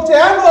Yesu o te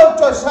anu au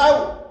toi sau.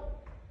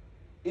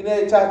 I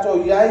ne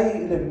tātou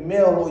iai i le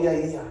meolo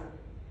iai ia.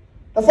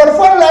 Na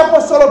whanawhana le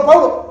apostolo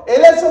Paulo.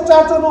 E le so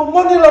tātou nu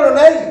moni loro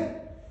nei.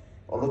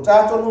 O lo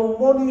tātou nu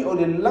moni o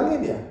le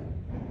langinia.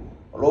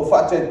 O lo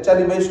whaate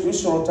tani meisku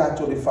iso lo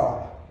tātou le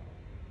whaara.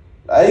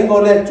 Ai ngō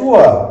le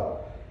tua,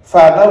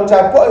 whanau tā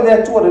poe le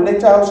tua, le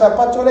tāu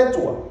Sapati le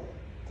tua.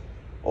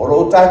 O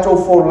lo tātou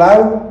fō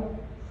lau,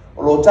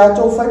 o lo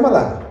tātou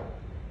whaimalanga,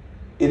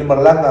 i le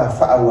malanga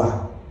whaauau.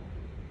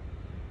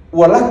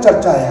 Ua lata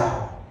tai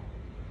au,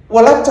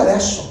 ua lata le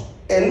aso,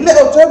 e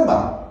leo te ma.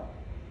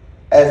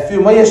 E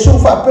whiu mai e su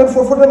whaapena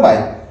wholofone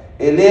mai,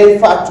 e le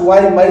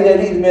whaatuai mai le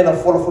li mena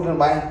wholofone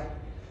mai.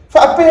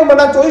 Whaapena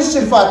manato isi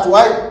le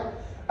whaatuai,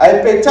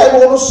 ai pe tai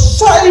o lo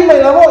sai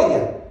mai la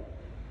moia.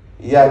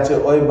 Ia te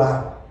oi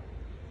ma.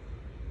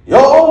 Ia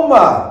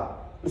oma,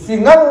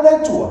 fingano le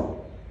tua.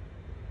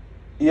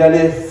 Ia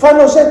le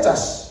whano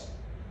setas.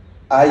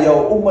 A ia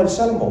o uma le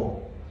salmo.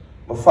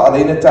 Ma whaala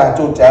ina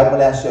tātou te ama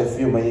le asea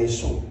whiu mai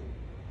Yesu.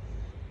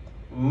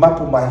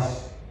 Mapu mai.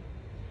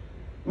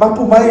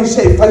 Mapu mai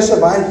se whaisa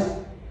mai.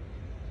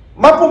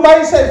 Mapu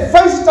mai se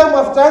whaisa tau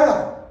maftanga.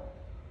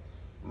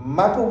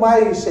 Mapu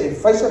mai se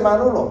whaisa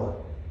manolo.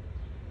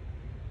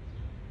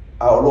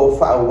 A o lo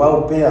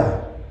whaau pea.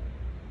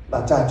 La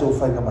tātou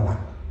whainga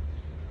malanga.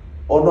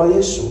 O no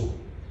Yesu.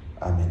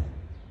 Amen.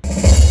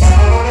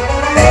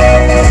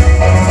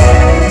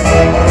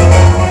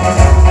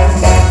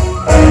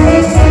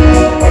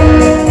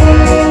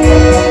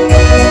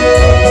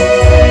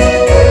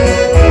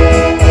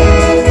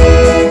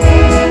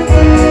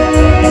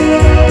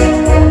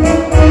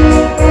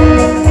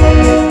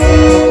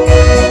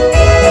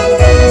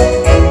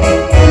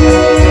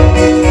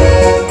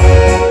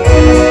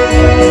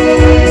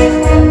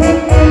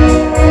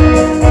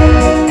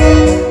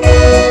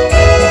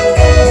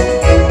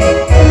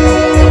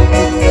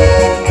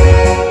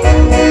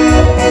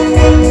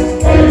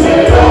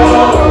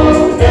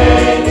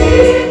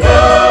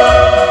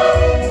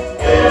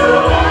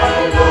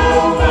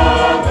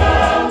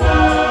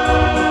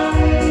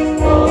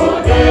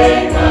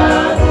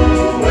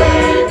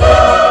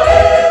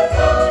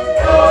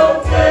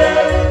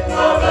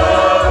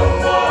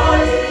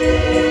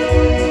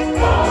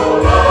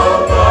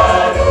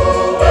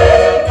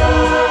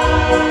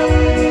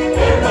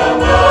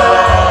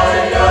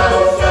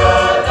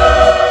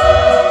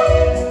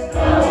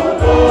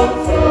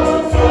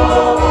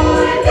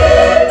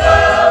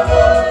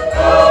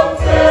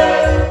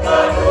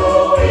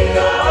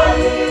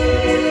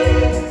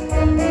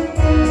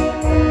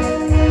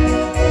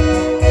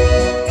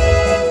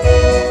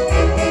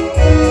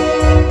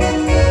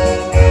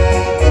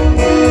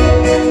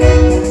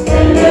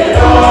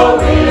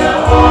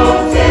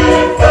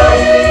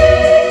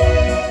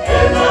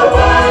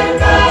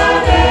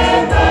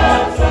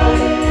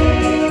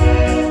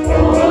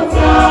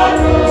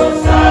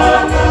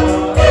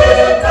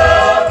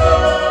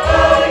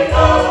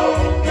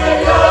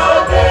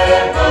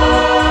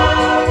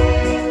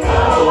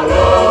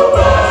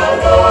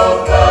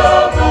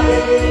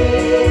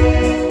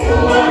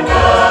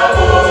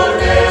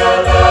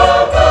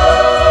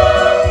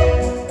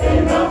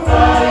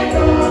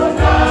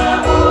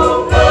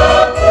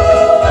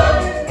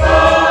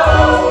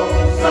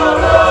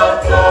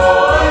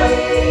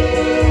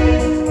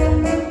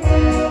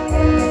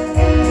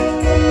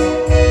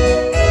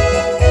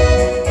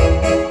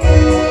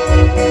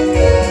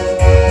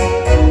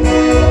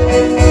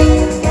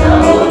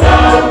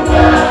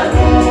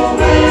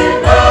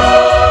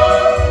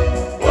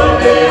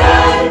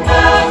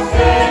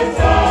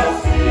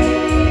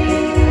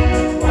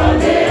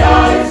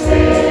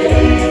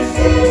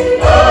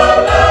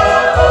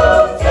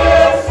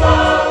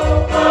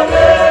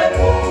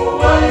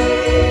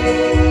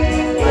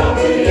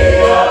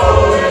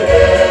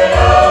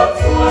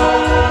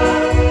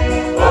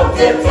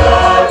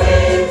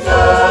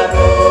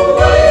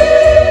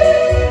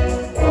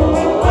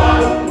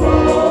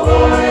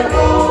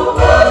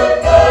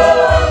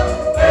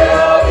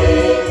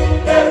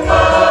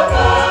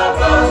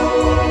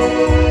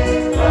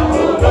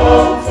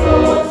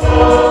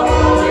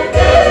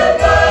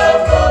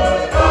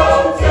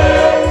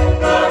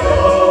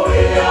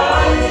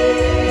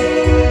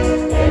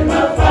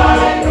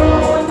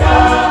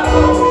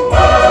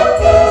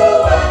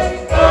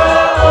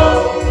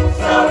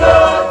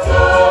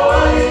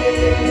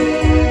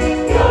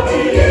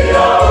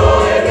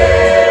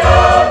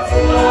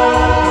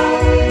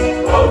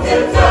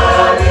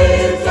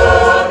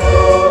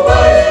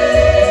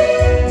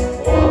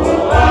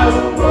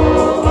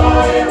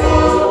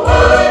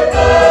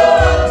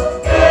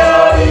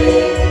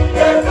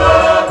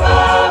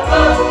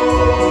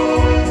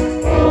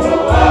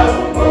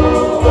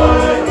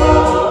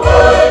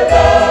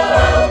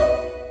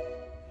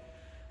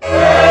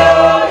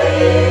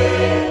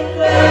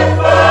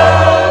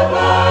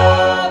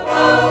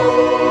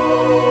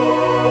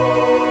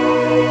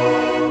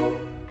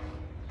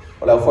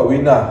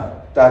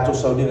 Tato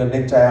Sauniga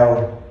nei tau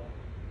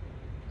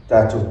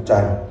tato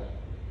tano.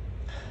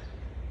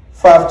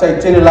 Faafetai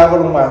tele lava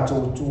lo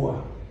mātou tua.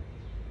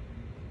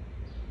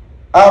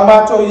 A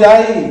mātou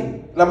iai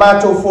la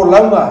mātou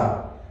folaunga.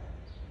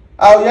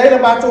 A iai la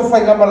mātou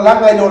whainga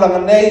malanga i no langa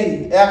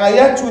nei e anga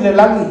iatu i le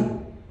langi.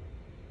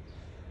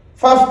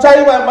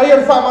 Faafetai wa mai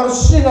al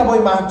whaamarusinga mo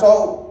i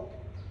mātou.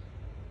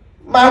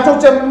 Mātou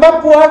te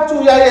mapu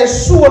atu iai e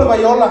sua le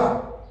maiola.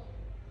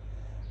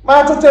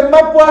 Mātou te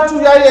mapu atu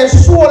iai e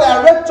sua le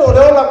areto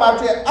le ola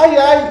mātou e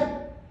ai.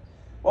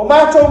 O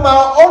mātou ma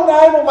ona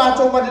ai, o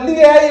mātou ma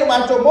liga ai, o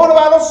mātou mora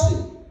walosi.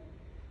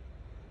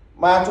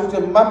 Mātou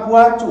te mapu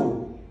atu.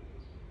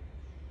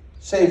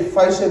 Sei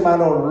fai se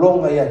mano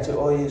longa ia te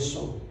o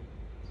Yesu.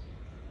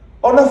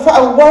 Ona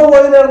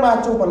whaawawa ina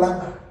mātou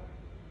malanga.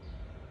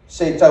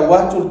 Sei tau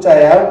atu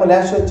tai au ma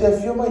leaso te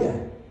fio mai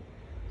ai.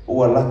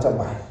 Ua lata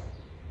mai.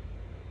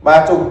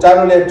 Mātou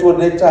tano le tua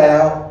ne tai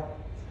au.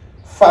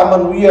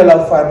 Whaamanuia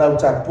lau whanau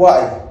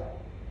tapuai.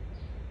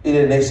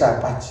 Ile nei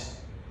Sapati.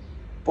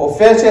 Po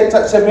fese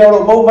se mea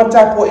lo mau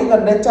matapo inga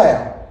ne tai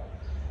au.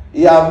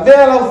 Ia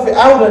vea lau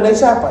Faaiu nei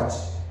Sapati.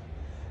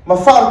 Ma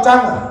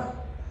whaotanga.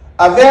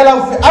 A vea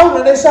lau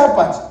Faaiu nei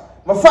Sapati.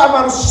 Ma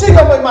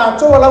whaamarusinga mai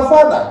mātou lau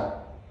whanau.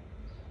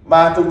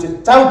 Mātou te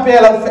tau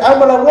pēr lau Faaiu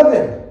ma lau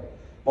wane.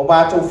 Mo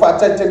mātou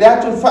whaatai te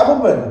leatu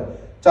whaamumena.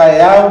 Tai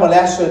au ma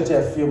leaso te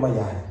fio mai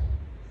ai.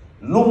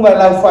 Lunga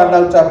lau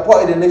whanau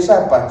tapuai ile nei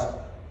Sapati.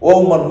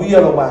 O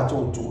manuia lo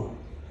mātou tua.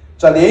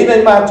 Tali eina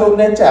i mātou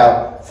ne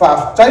tau.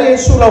 Faafetai e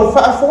sulau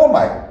Faafofoga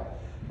mai.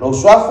 Lo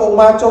soafo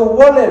mātou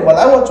wale.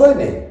 Walau atuai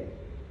ne.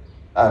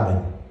 Amen.